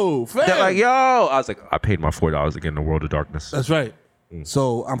 yo, fam. They're like, yo. I was like, I paid my $4 to get in the world of darkness. That's right.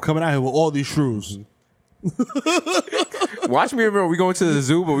 So I'm coming out here with all these shrews. watch me. Remember, we going to the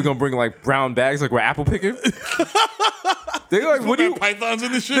zoo, but we're gonna bring like brown bags, like we're apple picking. They're like, what do you? Pythons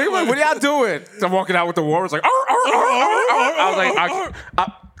in this shit? They're like, what are y'all doing? So I'm walking out with the warriors, like, arr, arr, arr, arr, arr. I was like,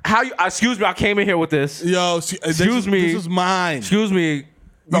 how you? Excuse me, I came in here with this. Yo, Excuse me. This is mine. Excuse me.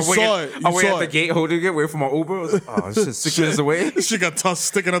 You saw it. I You wait saw at the it. gate, holding it, wait for my Uber. I was like, oh, this shit's 6 minutes away. This shit got tusks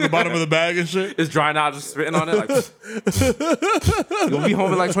sticking out the bottom of the bag and shit. It's drying out, just spitting on it. Like, you'll be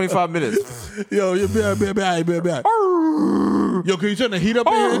home in like 25 minutes. Yo, be back. Yo, can you turn the heat up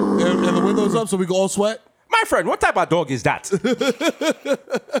in here and the windows up so we can all sweat? My friend, what type of dog is that?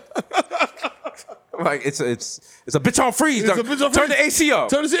 Like it's a bitch on freeze. It's a bitch on Turn freeze. the AC up.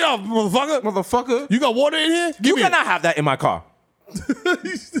 Turn the heat off, motherfucker. You You got water in here? Give me cannot have that in my car.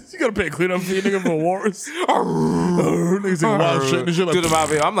 You gotta pay a cleanup fee, nigga, for wars. Niggas saying wild shit and shit like Do the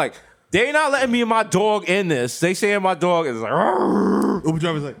mouth. I'm like, They not letting me and my dog in this. They saying my dog is like. Uber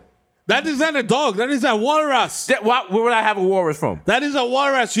driver's like, that is not a dog. That is a walrus. Where would I have a walrus from? That is a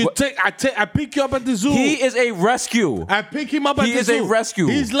walrus. I pick you up at the zoo. He is a rescue. I pick him up at the zoo. He is a rescue.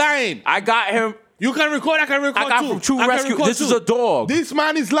 He's lying. I got him. You can record. I can record. I got too. from True I can Rescue. record This too. is a dog. This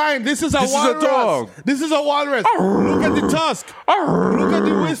man is lying. This is a This is a walrus. dog. This is a walrus. Look at the tusk. Look at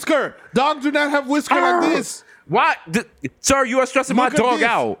the whisker. Dogs do not have whisker like this. Why? Sir, you are stressing my Look at dog this.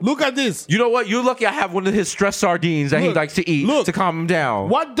 out. Look at this. You know what? You're lucky I have one of his stress sardines that he Look. likes to eat to calm him down.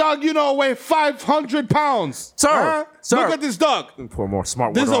 What dog you know weigh 500 pounds? Sir, sir. Look at this dog. Pour more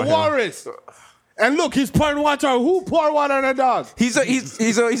smart This is water a on him. walrus. And look, he's pouring water. Who pour water on a dog? He's a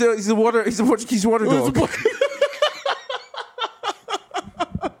Portuguese water dog.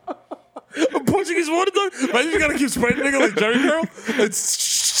 A Portuguese water dog? Man, you just gotta keep spraying the nigga like Jerry Curl.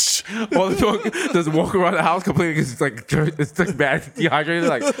 It's While the dog doesn't walk around the house complaining because it's like bad dehydrated.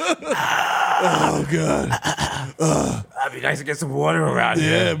 Like, oh god. It'd be nice to get some water around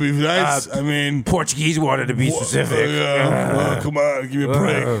here. Yeah, it'd be nice. I mean, Portuguese water to be specific. come on, give me a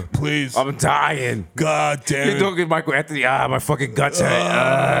break, please. I'm dying. God damn You it. don't get Michael Anthony. My fucking guts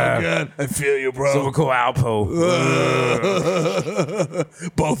hurt. God, I feel you, bro. Silverco Alpo.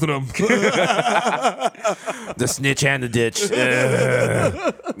 Both of them. The snitch and the ditch.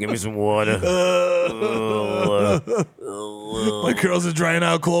 Give me some water. My curls are drying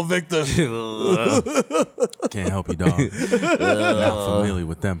out. Call Victor. Can't help you, dog. Not familiar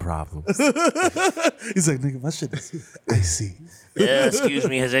with them problems. He's like, nigga, my shit is icy. Yeah, excuse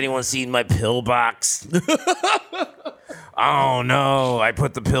me, has anyone seen my pill box? Oh no, I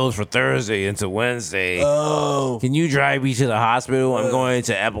put the pills for Thursday into Wednesday. Oh. Can you drive me to the hospital? I'm going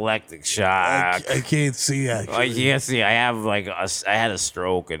to epileptic shock. I can't see actually. I can't see. I have I had a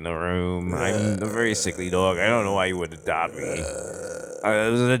stroke in the room. I'm a very sickly dog. I don't know why you would adopt me.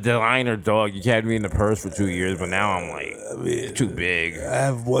 It was a designer dog. You carried me in the purse for 2 years, but now I'm like too big. I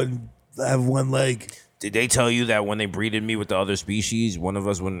have one leg. Did they tell you that when they breeded me with the other species, one of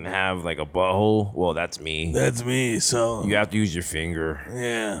us wouldn't have like a butthole? Well, that's me. That's me, so You have to use your finger.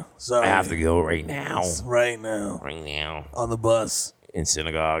 yeah. Sorry. I have to go right now. Right now. Right now. On the bus. In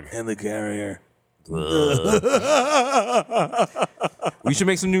synagogue. In the carrier. We should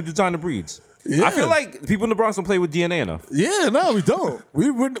make some new designer breeds. Yeah. I feel like people in the Bronx don't play with DNA enough. Yeah, no, we don't. We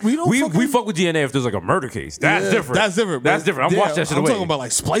don't We fuck with DNA if there's like a murder case. That's different. That's different. That's but different. I'm watching that shit I'm away. talking about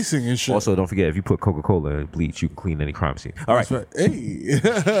like splicing and shit. Also, don't forget, if you put Coca-Cola and bleach, you can clean any crime scene. All right. That's right. Hey,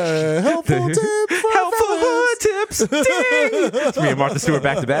 helpful tips. For Helpful fellas. tips. Ding. It's me and Martha Stewart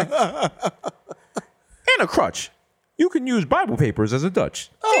back to back. And a crutch. You can use Bible papers as a Dutch.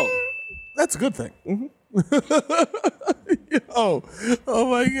 Oh, that's a good thing. Oh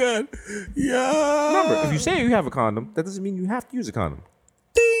my God. Yeah. Remember, if you say you have a condom, that doesn't mean you have to use a condom.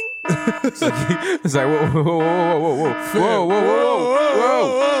 Ding. It's like whoa, whoa, whoa, whoa, whoa, whoa, whoa,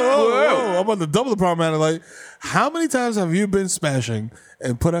 whoa, whoa. I'm on the double the problem, man. Like, how many times have you been smashing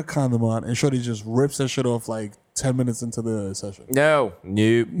and put a condom on and Shorty just rips that shit off like 10 minutes into the session? No.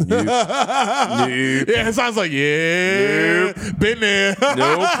 Nope. Nope. Nope. Yeah, it sounds like, yeah, been there.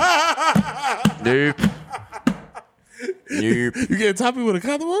 Nope. Nope. Nope. You getting toppy with a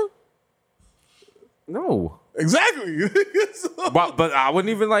condom on? No. Exactly. But I wouldn't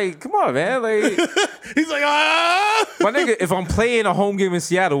even like, come on, man. Like, He's like, ah. my nigga, if I'm playing a home game in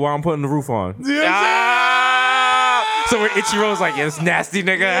Seattle while I'm putting the roof on. Yeah. Ah! So when Ichiro's like, yeah, it's nasty,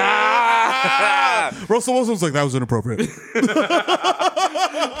 nigga. Ah! Russell Wilson's like, that was inappropriate.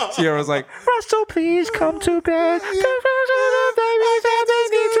 Sierra's like, Russell, please come to bed. They need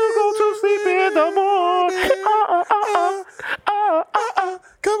to go to sleep in the morning.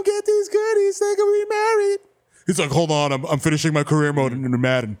 Come get these goodies, they can be married. He's like, hold on, I'm finishing my career mode in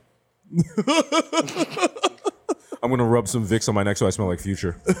Madden. I'm gonna rub some Vicks on my neck so I smell like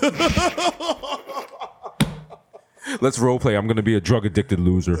Future. Let's role play. I'm gonna be a drug addicted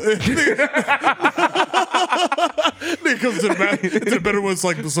loser. He comes to the better ones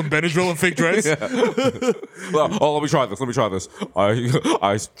like some Benadryl and fake dreads. Well, let me try this.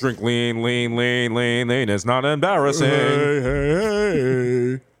 I drink lean. It's not embarrassing.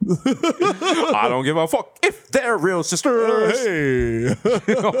 Hey. I don't give a fuck if they're real sisters. Hey.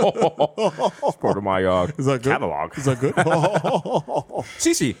 It's part of my Is that good? catalog. Is that good?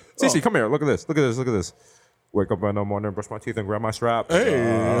 Cece, come here. Look at this. Wake up in the morning, brush my teeth, and grab my strap. Hey,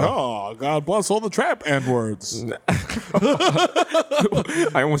 God bless all the trap and words.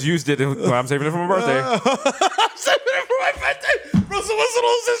 I almost used it. I'm saving it for my birthday. I'm saving it for my birthday. Russell Wilson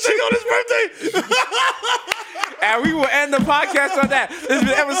owns this thing on his birthday. And we will end the podcast on that. This has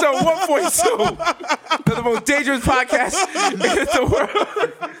been episode 142. The most dangerous podcast in the world.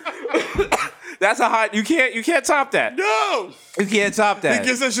 That's a hot. You can't top that. No. You can't top that. I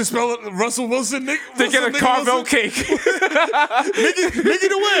guess I should spell it Russell Wilson. They get a Carvel cake. Mickey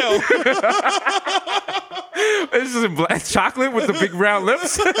the whale. This is black chocolate with the big round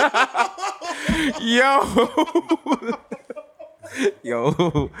lips.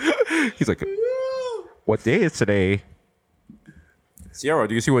 Yo. He's like, What day is today? Sierra,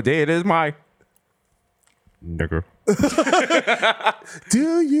 do you see what day it is, my nigger?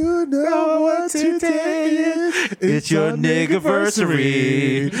 Do you know what today is? It's your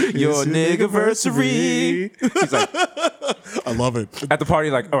niggiversary. Your niggiversary. He's like, I love it. at the party,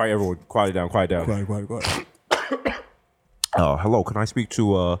 like, all right, everyone, quiet down. Quiet. Hello, can I speak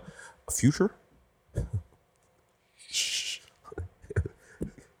to Future?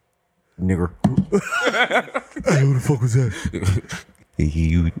 Nigger. Hey, who the fuck was that?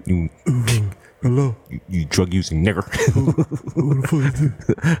 You Hello. you drug using nigger. Who the fuck is this?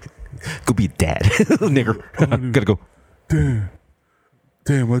 Go be a dad, nigger. Gotta go.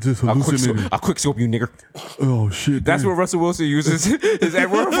 Damn, I just hallucinated. I'll quick scope you, nigger. Oh shit. That's damn. what Russell Wilson uses his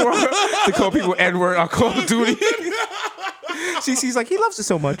N-word for, to call people N-word on Call of Duty. CC's like, he loves it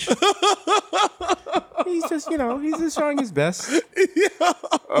so much. He's just showing his best. Yo,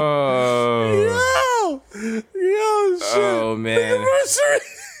 shit. Oh, man. Anniversary.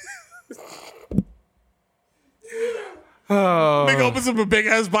 Nigga opens up a big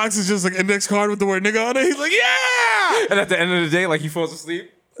ass box. It's just like index card with the word nigga on it. He's like, yeah. And at the end of the day, like, he falls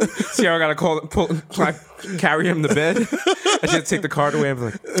asleep. Sierra gotta carry him to bed. And she had to take the card away and be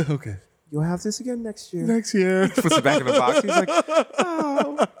like, Okay. you'll have this again next year. Next year. Puts it back in the box. He's like,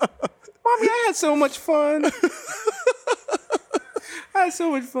 oh, Mommy, I had so much fun. I had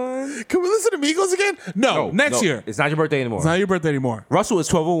so much fun. Can we listen to Migos again? No, next year. It's not your birthday anymore. It's not your birthday anymore. Russell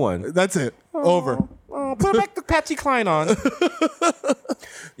is 1201. That's it. Over. Oh, put back the Patsy Cline on.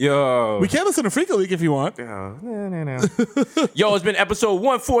 Yo. We can listen to Freak a League if you want. No. Yo, it's been episode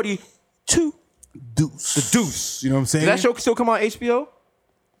 142. Deuce. The Deuce. You know what I'm saying? Does that show still come on HBO?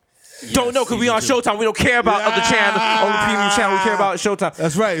 Don't know because we on Showtime. We don't care about other channels. Only premium channel we care about is Showtime.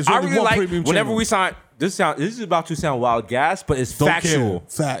 That's right. It's I only really one like premium whenever channel. we sign. This is about to sound wild gas, but it's Don't factual. care.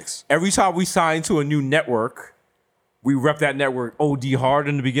 Facts. Every time we sign to a new network, we rep that network OD hard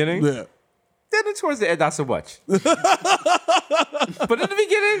in the beginning. Yeah. Then towards the end, not so much. But in the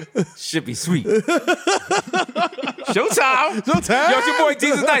beginning, should be sweet. Showtime. Yo, it's your boy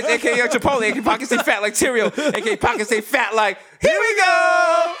Jesus Nice, a.k.a. Chipotle, a.k.a. Pocket Stay Fat like cereal, a.k.a. Pocket Stay Fat like, here we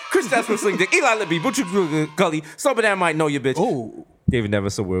go. Chris Desper, Sling Dick, Eli Libby, Butcher Gully, Slow That Might Know You, bitch. Oh. David Never,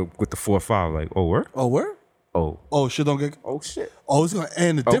 so we're with the 4-5, like, oh, where? Oh, where? Oh. Oh, shit don't get. Oh, shit. Oh, it's gonna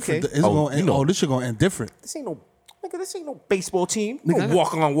end different. Okay. It's Oh, gonna end. you know. Oh, this shit gonna end different. This ain't no baseball team. Nigga, No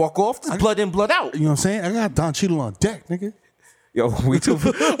walk on, walk off. This is blood in, blood out. You know what I'm saying? I got Don Cheadle on deck, nigga. Yo, wait till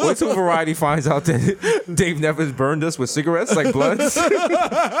Variety finds out that Dave Nevis burned us with cigarettes like bloods.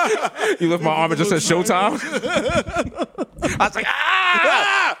 You lift my arm and just said Showtime. I was like,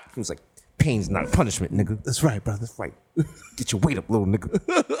 ah! He was like, pain's not punishment, nigga. That's right, brother. That's right. Get your weight up, little nigga.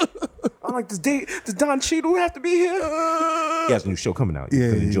 I'm like, does Don Cheadle have to be here? He has a new show coming out.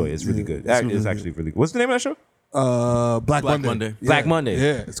 You can enjoy it. It's really good. It's actually really good. What's the name of that show? Black Monday. Yeah. Black Monday.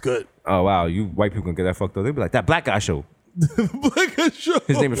 Yeah, it's good. Oh, wow. You white people gonna get that fucked up. They'll be like, that black guy show. Blackish show.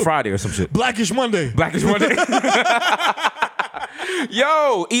 His name is Friday or some shit. Blackish Monday. Blackish Monday.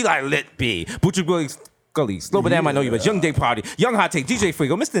 Yo, Eli Litby, Butcher Gully, Slow Down, I Know You, but Young Day Party, Young Hot Take, DJ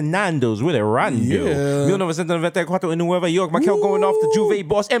Frigo, Mr. Nando's with a Rando, 1994 in Nueva York, Michael going off the Juve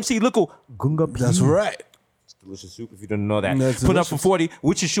boss, MC Lickle, Gunga P. That's right. Delicious soup if you didn't know that. That's Put up for 40,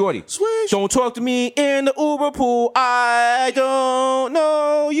 which is shorty. Swish. Don't talk to me in the Uber pool. I don't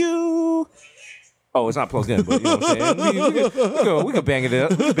know you. Oh, it's not plugged in, but you know what I'm saying? We can bang it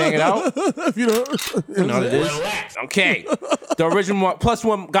up. We can bang it out. You know what it is. Okay. The original one,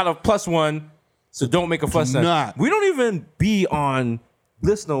 +1 got a +1, so don't make a fuss. We don't even be on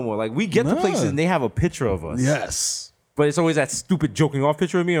this no more. Like, we get to places and they have a picture of us. Yes. But it's always that stupid joking off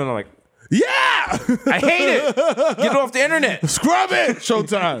picture of me, and I'm like, yeah! I hate it. Get it off the internet. Scrub it.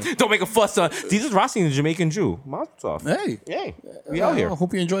 Showtime. Don't make a fuss on. This is Rossi, the Jamaican Jew. Mazel tov. Hey. We out here. I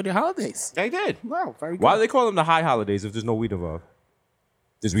hope you enjoyed your holidays. They did. Wow, very good. Why do they call them the high holidays if there's no weed involved?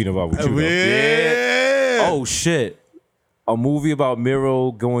 There's weed involved with you, though. Yeah. Oh, shit. A movie about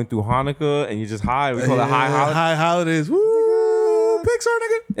Miro going through Hanukkah and you just high. We call it high holidays. High holidays. Woo. Pixar,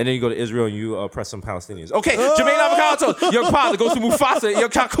 nigga. And then you go to Israel and you oppress some Palestinians. Okay, Jermaine Avocado, Young Pilot goes to Mufasa,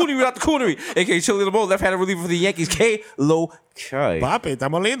 Young Kakuni without the coonery, a.k.a. Chili the Bowl, left-handed reliever for the Yankees, K-Lo Kai. Papi,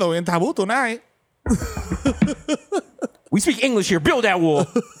 estamos lindo en tabú tonight. We speak English here. Build that wall.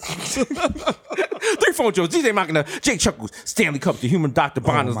 3 phone shows. DJ Machina, Jake Chuckles, Stanley Cup, the Human Dr.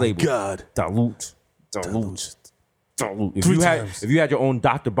 Bonner's label. God. Dilute. If 3 you times. if you had your own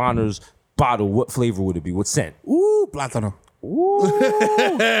Dr. Bonner's bottle, what flavor would it be? What scent? Ooh, plátano.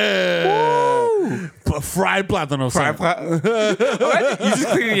 Fried plátano. Fried You just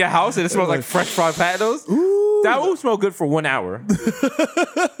cleaning your house and it smells like fresh fried platanos? That would smell good for 1 hour.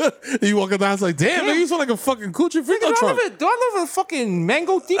 You walk in the house like, damn, nigga, you smell like a fucking Coochie Frito truck. Do I live a fucking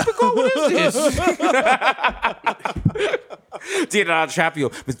mango típico? What is this? Did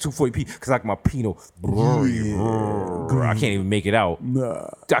Trapio with 240p because like my Pinot. I can't even make it out. Nah.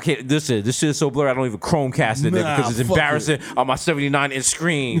 I can't. This shit is so blurry. I don't even Chromecast it Nah, because it's fuck embarrassing on my 79-inch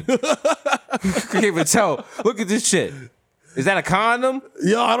screen. I can't even tell. Look at this shit. Is that a condom?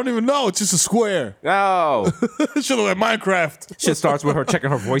 Yo, I don't even know. It's just a square. No. Should look like Minecraft. Shit starts with her checking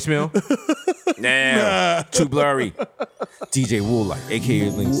her voicemail. Nah, too blurry. DJ Woolite, aka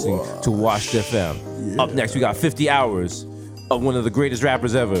listening to Washed FM. Up next, we got 50 hours of one of the greatest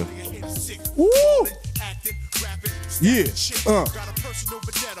rappers ever. Woo! Yeah.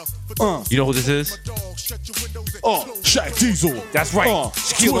 You know who this is? Shaq Diesel. That's right.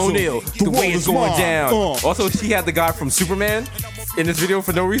 Shaquille Twizzle. O'Neal. The way world it's is going mine. down. Also, she had the guy from Superman in this video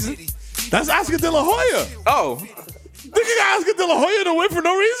for no reason. That's Oscar De La Hoya. Oh, Nigga got Oscar De La Hoya to win for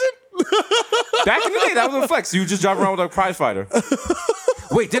no reason? back in the day, that was a flex. You just drive around with a prize fighter.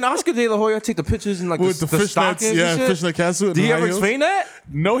 Wait, didn't Oscar De La Hoya take the pictures in like With the fishnets, stockings yeah, and shit? fishnet catsuit. Did he ever explain that?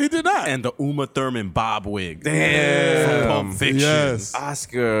 No, he did not. And the Uma Thurman bob wig. Damn. From Pulp Fiction. Yes.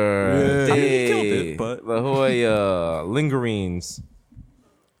 Oscar. Yeah. I mean, he killed it, but- La Hoya. Lingerines.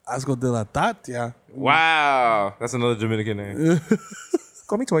 Oscar De La Tatia. Wow. That's another Dominican name.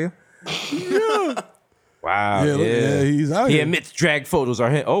 Call me Toya. Wow. Yeah, look, yeah, he's out He here. admits drag photos are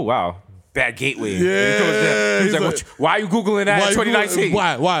him. Oh, wow. Bad gateway. Yeah, He was he's like, like, why are you Googling that in you 2019?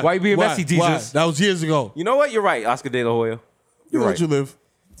 Why? Why you being messy, Why? Jesus? That was years ago. You know what? You're right, Oscar De La Hoya. You're Let right. you live.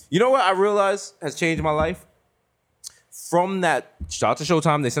 You know what I realized has changed my life? From that, shout out to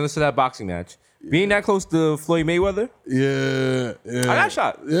Showtime, they sent us to that boxing match. Being that close to Floyd Mayweather, Yeah. I got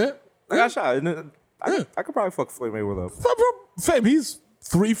shot. Yeah. I got shot. And I could probably fuck Floyd Mayweather up. Fam, he's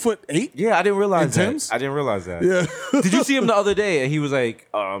 3'8". Yeah, I didn't realize In that. Tim's? I didn't realize that. Yeah. Did you see him the other day? He was like,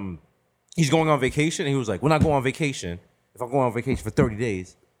 he's going on vacation. And he was like, when I go on vacation, if I go on vacation for 30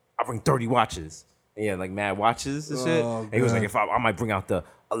 days, I bring 30 watches. And yeah, like mad watches and shit. And he was like, if I might bring out the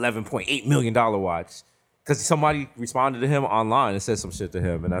 $11.8 million watch. Because somebody responded to him online and said some shit to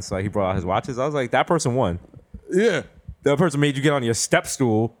him. And that's why he brought out his watches. I was like, that person won. Yeah. That person made you get on your step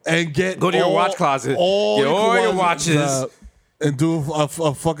stool. And go to your watch closet, get all your watches. And do a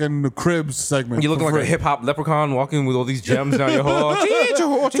fucking cribs segment. You looking for like a free. hip hop leprechaun walking with all these gems down your hall.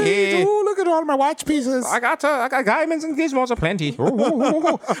 Ooh, look at all my watch pieces. I got diamonds and gizmos aplenty.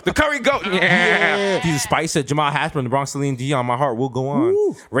 The curry goat. Yeah. He's a spice at Jamal Hashman, the Bronx Celine Dion. My heart will go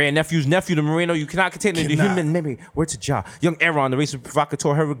on. Ray and Nephew's nephew, the Moreno. You cannot contain the human memory. Word to Ja. Young Aaron, the racist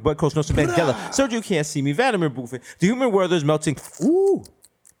provocateur, heroic blood coach, Nelson Mandela. Sergio, you can't see me. Vladimir Buffin. The human world is melting. Ooh.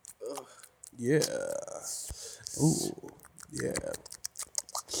 Yeah. Ooh. Yeah.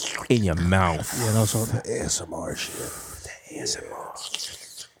 In your mouth. Yeah, and also the ASMR shit.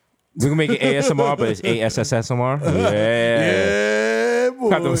 We're gonna make it ASMR, but it's ASSSMR. Yeah. Yeah, boy.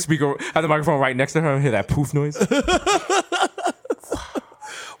 Have the microphone right next to her and hear that poof noise.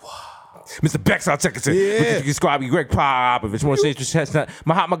 Mr. Bex, I'll check it. Yeah. Squabby, Greg Popovich, more sage chestnut,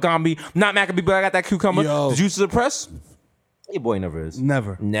 Mahatma Gandhi, not Maccabee, but I got that cucumber. Yo. The juice of the press? Your boy never is.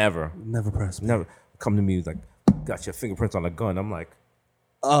 Never. Never. Never press me. Never. Come to me like, got your fingerprints on a gun. I'm like,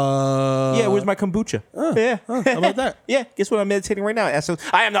 Yeah, yeah, where's my kombucha? Yeah. How about that? Yeah, guess what? I'm meditating right now, asshole.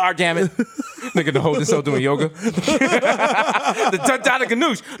 I am the art, damn it. Nigga, the whole himself doing yoga. The Dada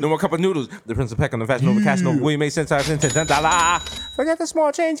Ganoush. No more cup of noodles. The Prince of Peck on the Fast Nova Cash Nova. William made sense. Forget the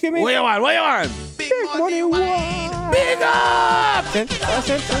small change, give me. What you want? What you want? Big money, one. Big up.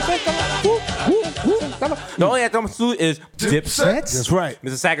 The only anthem is Dipset. That's right.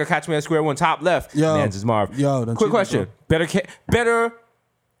 Mr. Sager, catch me at square one, top left. Yo. Mans is Marv. Yo, don't Quick you- question. Better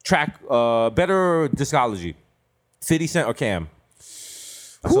track, better discology. 50 Cent or Cam?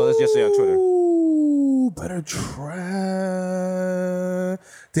 I saw this yesterday on Twitter. Ooh, better try.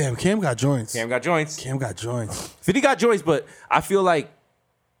 Damn, Cam got joints. Cam got joints. 50 got joints, but I feel like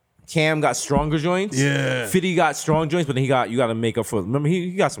Cam got stronger joints. Yeah. 50 got strong joints, but then you got to make up for. Remember,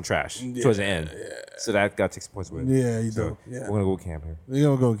 he got some trash towards the end. Yeah. So that got 6 points away. Yeah, you do. Yeah. We're gonna go with Cam here. We're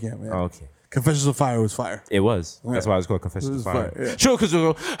gonna go with Cam. Yeah. Okay. Confessions of Fire was fire. It was. That's why it was called Confessions of Fire. fire, yeah. Sure, because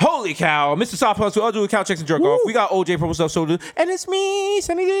holy cow, Mr. Soft Hustle, I'll do account checks and jerk off. We got OJ Purple Stuff Soldier, and it's me,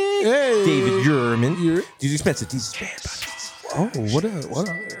 Sunny D. Hey. David Yurman. Yer- These expensive. These is bad. Oh, what a.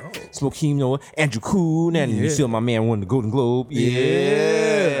 It's smoke chemo, Andrew Kuhn, and you see my man won the Golden Globe.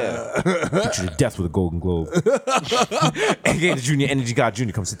 Yeah. Put you to death with a Golden Globe. Again, the Junior Energy God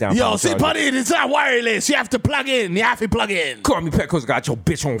Jr. come sit down. Yo, see, buddy, it's not wireless. You have to plug in. You have to plug in. Call me Petco's got your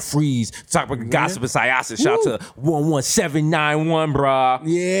bitch on freeze. Talk about gossip and psiasis. Shout out to 11791, brah.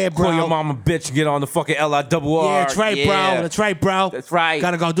 Yeah, bro. Call your mama bitch and get on the fucking LIRR. Yeah, that's right, bro. That's right, bro. That's right.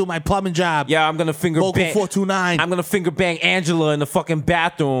 Gotta go do my plumbing job. Yeah, I'm gonna finger Vocal bang. 429. I'm gonna finger bang Angela in the fucking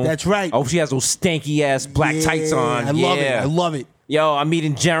bathroom. That's right. Oh, she has those stanky ass black tights on. I love it. I love it. Yo, I'm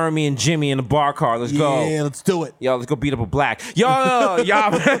meeting Jeremy and Jimmy in the bar car. Let's go. Yeah, let's do it. Yo, let's go beat up a black. Yo,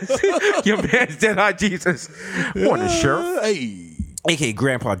 your man's dead on Jesus. Morning, Sheriff. Hey. AKA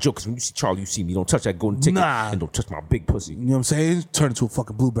Grandpa Joe, because when you see Charlie, you see me. Don't touch that golden ticket. Nah. And don't touch my big pussy. You know what I'm saying? Turn into a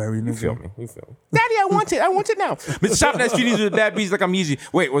fucking blueberry. You feel me? You feel me? Daddy, I want it. I want it now. Mr. Shopping at Studios with bad bees like I'm easy.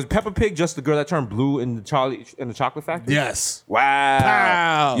 Wait, was Peppa Pig just the girl that turned blue in the Chocolate Factory? Yes. Wow.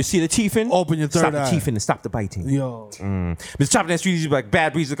 Pow. You see the teething? Open your third Stop eye. the teething and stop the biting. Yo. Mr. Chopping at Studios like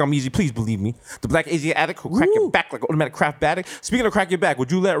bad breeze like I'm easy. Please believe me. The black Asian addict will crack your back like automatic craft addict. Speaking of crack your back,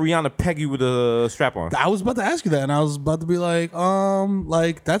 would you let Rihanna peg you with a strap on? I was about to ask you that, and I was about to be like,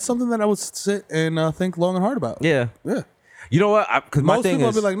 that's something that I would sit and think long and hard about. Yeah. Yeah. You know what? Because my Most thing people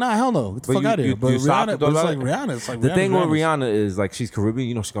is, will be like, nah, hell no. Get the fuck out of here. But Rihanna, but it's like Rihanna. It's like the Rihanna's thing with Rihanna's. Rihanna is like she's Caribbean.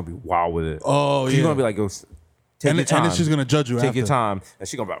 You know she's gonna be wild with it. Oh, she's yeah. gonna be like, go take And your time. then she's gonna judge you Take after. your time, and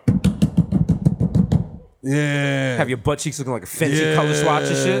she's gonna be like, Yeah. have your butt cheeks looking like a fancy color swatch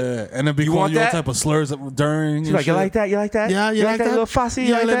and shit. And then be You calling want you all that? type of slurs during. She's and like, you shit. like that? You like that? Yeah, you like that? little fussy? You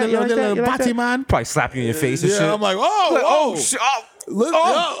Yeah, like that? You like that? little You like body that? man. Probably slap you in your face and shit. Yeah, I'm like, Like, oh, shit. Listen,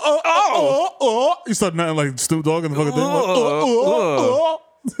 oh. You start nothing like Snoop Dogg and the fucking thing.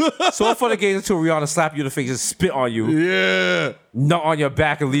 So for the games until Rihanna slap you in the face and spit on you, Yeah. nut on your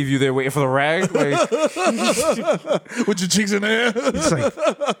back and leave you there waiting for the rag. Like, With your cheeks in the air. it's like,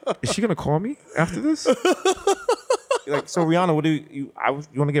 is she gonna call me after this? You're like, so Rihanna, what do you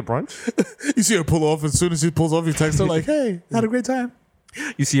want to get brunch? You see her pull off. As soon as she pulls off, you text her like, hey, had a great time.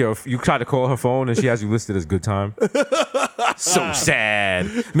 You see her, you try to call her phone and she has you listed as good time. So sad.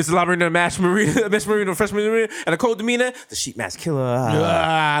 Mr. Labyrinth, Mash Marina, Miss Marina, Fresh Marina, and a cold demeanor, the sheep mask killer.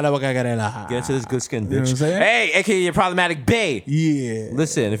 Get into this good skin, You know what bitch. I'm saying? Hey, aka your problematic bae. Yeah.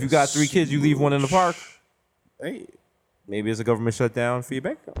 Listen, if you got 3 kids, you leave one in the park. Hey. Maybe it's a government shutdown for your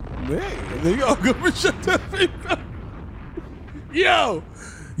bank. Hey, there you go. Go shut that people. Yo,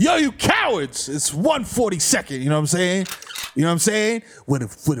 you cowards! It's 142nd. You know what I'm saying? You know what I'm saying? When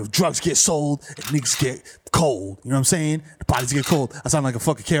if drugs get sold and niggas get cold, you know what I'm saying? The bodies get cold. I sound like a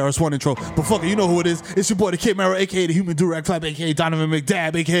fucking KRS-One intro, but fuck it, you know who it is. It's your boy, the Kid Mero, aka the Human Durag Clap, aka Donovan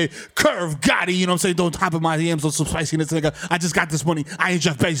McDab, aka Curve Gotti. You know what I'm saying? Don't hop in my DMs on some spiciness, nigga. I just got this money. I ain't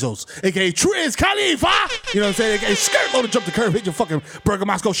Jeff Bezos, aka Triz Khalifa. You know what I'm saying? Aka Skirt Loader, jump the curve, hit your fucking Burger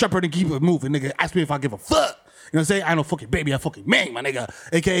Moscow Shepherd and keep it moving, nigga. Ask me if I give a fuck. You know what I'm saying? I know fucking baby, I fucking man, my nigga.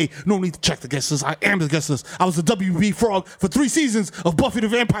 AKA, no need to check the guest list. I am the guest list. I was the WB frog for 3 seasons of Buffy the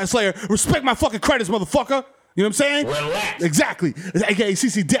Vampire Slayer. Respect my fucking credits, motherfucker. You know what I'm saying? Relax. Exactly. AKA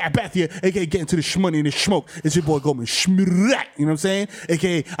CC Dad Bathia. AKA getting to the shmoney and the smoke. It's your boy Goldman Schmidt. You know what I'm saying?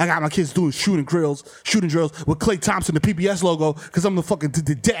 AKA I got my kids doing shooting drills with Clay Thompson, the PBS logo, because I'm the fucking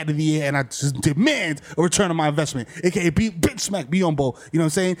the dad of the year and I just demand a return on my investment. AKA Big Smack Biombo. You know what I'm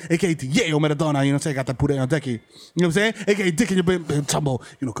saying? AKA Diego Maradona. You know what I'm saying? Got that put on decky. You know what I'm saying? AKA Dick in your big tumble.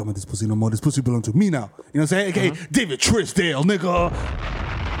 You don't come in this pussy no more. This pussy belong to me now. You know what I'm saying? AKA David Trisdale, nigga.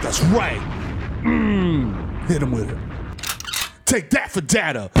 That's right. Hit him with it. Take that for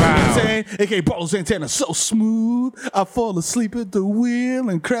data. You know what I'm saying? AKA Barlow Santana, so smooth. I fall asleep at the wheel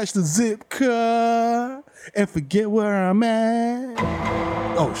and crash the zip car and forget where I'm at.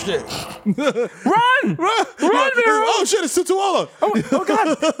 Oh shit. Run! Oh shit, it's Tutuola. Oh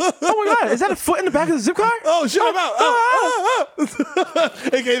God! Oh my God! Is that a foot in the back of the zip car? Oh shit, I'm out.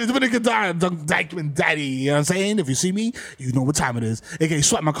 AKA the Dominican Dykeman Daddy. You know what I'm saying? If you see me, you know what time it is. AKA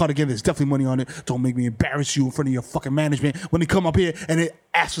swipe my card again. There's definitely money on it. Don't make me embarrass you in front of your fucking management when they come up here and they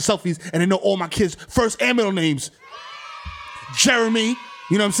ask for selfies and they know all my kids' first and middle names. Jeremy.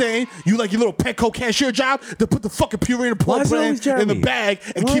 You know what I'm saying? You like your little Petco cashier job to put the fucking Purina Plug brand in the bag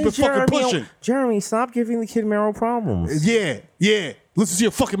and keep it fucking pushing. Jeremy, stop giving the Kid Mero problems. Yeah. Listen to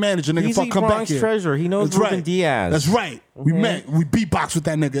your fucking manager, nigga. He's Fuck, the come back Bronx here. treasure. He knows That's Ruben right. Diaz. That's right. We met. We beatbox with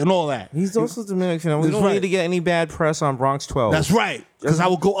that nigga and all that. He's also Dominican. We That's don't right. need to get any bad press on Bronx 12. That's right. Because I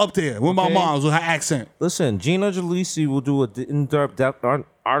will go up there with my Okay. moms with her accent. Listen, Gina Jalisi will do an in-depth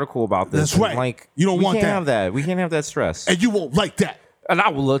article about this. That's right. Like, You don't want we can't that. have that. We can't have that stress. And you won't like that. And I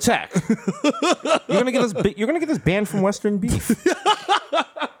will attack. You're gonna get us banned from Western Beef.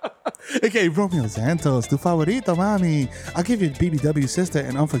 Okay, Romeo Santos, tu favorito, mami. I'll give your BBW sister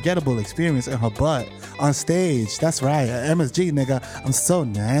an unforgettable experience in her butt on stage. That's right, MSG, nigga. I'm so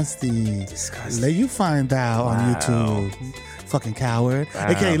nasty. Disgusting. Let you find out on YouTube. Fucking coward.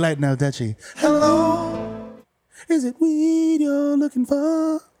 Okay, Light Now Dutchie. Hello. Is it weed you're looking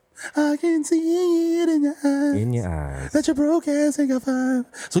for? I can see it in your eyes. In your eyes. That your broke ass ain't got five.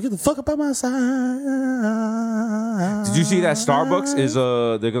 So get the fuck up on my side. Did you see that Starbucks is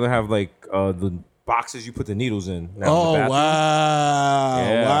they're gonna have like the boxes you put the needles in. Now in the Oh bathroom. wow!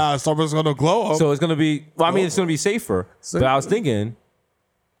 Yeah. Wow, Starbucks gonna glow up. So it's gonna be. Well, I mean, it's gonna be safer. But I was thinking,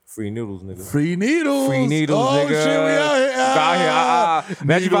 free noodles, nigga. Free needles. Free needles, oh, nigga. Shit, we out here. Out here.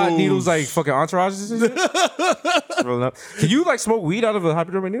 Imagine if I had needles like fucking entourages and shit. Rolling up. Can you like smoke weed out of a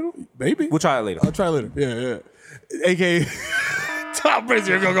hypodermic needle? Maybe. We'll try it later. I'll try later. Yeah. AKA Tom Brady,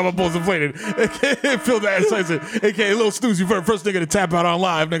 gonna come up post inflated. AKA Phil the Assassin. AKA Lil Snoozy, first nigga to tap out on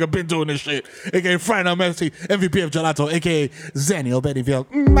live. Nigga been doing this shit. AKA Friday Messi, MVP of Gelato. AKA Zanio Bettyville.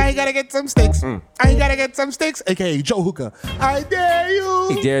 I gotta get some sticks. I gotta get some sticks. AKA Joe Hookah. I dare you.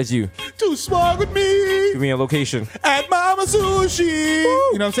 He dares you. To smoke with me. Give me a location. At Mama Sushi. You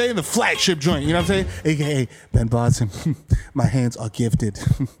know what I'm saying? The flagship joint. You know what I'm saying? AKA Ben Boston. My hands are gifted.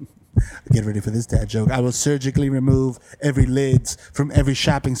 Get ready for this dad joke. I will surgically remove every lids from every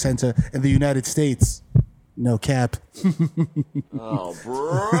shopping center in the United States. No cap. Oh,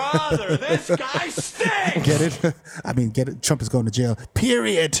 brother, this guy stinks. Get it? I mean, get it. Trump is going to jail.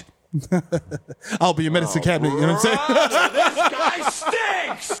 Period. I'll be your medicine cabinet. You know what I'm saying? This guy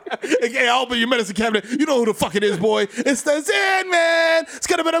stinks. Okay, I'll be your medicine cabinet. You know who the fuck it is, boy. It's the Zen Man.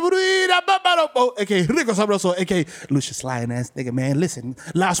 Okay, Rico Sabroso. Okay, Lucius Lion ass nigga, man. Listen,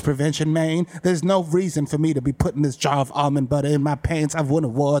 loss prevention, man. There's no reason for me to be putting this jar of almond butter in my pants. I've won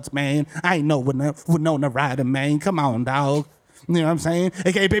awards, man. I ain't no Winona Ryder, man. Come on, dog. You know what I'm saying?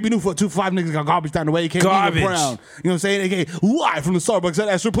 AKA Baby New for 2-5 niggas got garbage down the way. AKA Garbage. Brown. You know what I'm saying? AKA live from the Starbucks at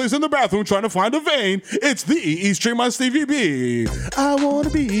Astor Place in the bathroom trying to find a vein. It's the East Stream on Stevie B. I want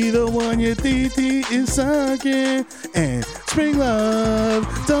to be the one your TT is sucking. And spring love,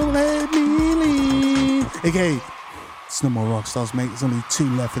 don't let me leave. AKA it's no more rock stars, mate. There's only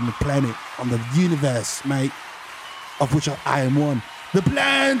 2 left in the planet, on the universe, mate. Of which I am one. The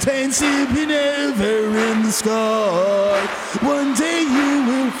plantain sipping ever in the sky. One day you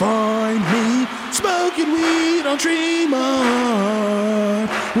will find me smoking weed on Tremont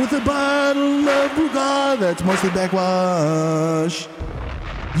with a bottle of Brugger that's mostly backwash.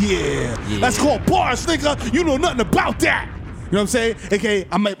 Yeah. That's called bars, nigga. You know nothing about that. You know what I'm saying? AKA,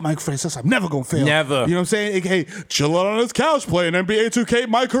 I'm Mike Francis. I'm never gonna fail. Never. You know what I'm saying? AKA, chillin' on his couch playing NBA 2K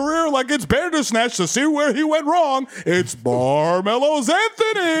my career like it's Bandersnatch to see where he went wrong. It's Barmelo's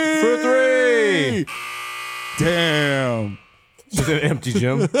Anthony. For 3. Damn. It's an empty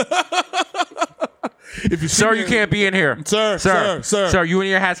gym. If you see Sir, me- you can't be in here. Sir, you and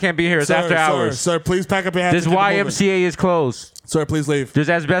your hats can't be here. It's Sir, after hours. Sir, please pack up your hat. This YMCA is closed. Sir, please leave. There's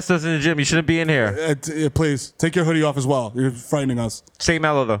asbestos in the gym. You shouldn't be in here. Please, take your hoodie off as well. You're frightening us. Stay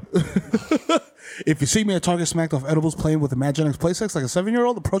mellow, though. If you see me at Target smacked off edibles playing with Imaginex PlaySticks like a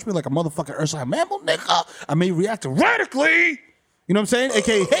 7-year-old, approach me like a motherfucking Ursula mammal, nigga. I may react radically. You know what I'm saying?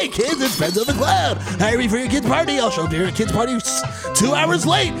 AKA, hey kids, it's Friends of the Cloud. Hiring for your kids' party. I'll show up to your kids' party 2 hours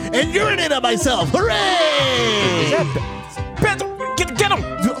late and urinate on myself. Hooray! Get him!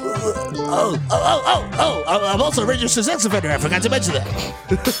 I'm also a registered sex offender. I forgot to mention that.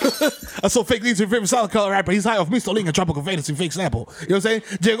 I saw fake leads to your favorite solid color rapper. He's high off Mr. Ling, a tropical fantasy fake sample. You know what I'm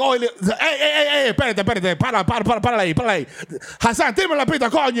saying? Llegó y espérate, para ahí. Hassan, tírame la pita,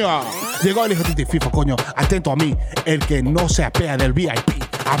 coño. Llegó el hijo de FIFA, coño. Atento a mí, el que no se apea del VIP.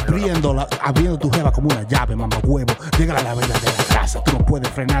 Abriendo tu jeva como una llave, mamá huevo. Llega la verdad de la casa. Tú no puedes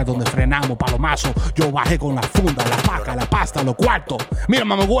frenar donde frenamos, palomazo. Yo bajé con la funda, la paca, la pasta, los cuartos. Mira,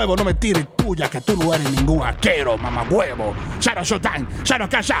 mamá huevo, no me tires tuya, que tú no eres ningún arquero, mamá huevo. Shout out Showtime, shout out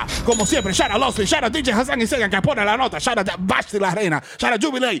Kasha, como siempre, shout out Losty, shout out DJ Hassan y Segan, que pone la nota, shout out Basti la reina, shout out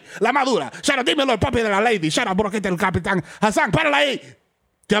Jubilee, la madura, shout out Dímelo, el papi de la lady, shout out Broquete, el capitán. Hassan, párala ahí,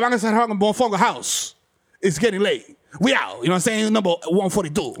 que van a cerrar un Bonfongo House. It's getting late. We out. You know what I'm saying? Number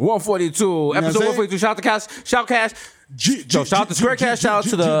 142. 142. Episode 142. Shout out to Cash. Shout out to Square Cash. Shout out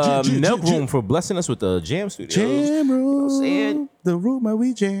to the Milk Room for blessing us with the Jam Studios. Jam Room. You know the room where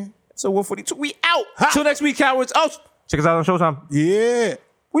we jam. So 142. We out. Till next week, cowards. Oh, check us out on Showtime. Yeah.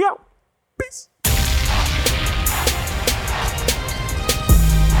 We out. Peace.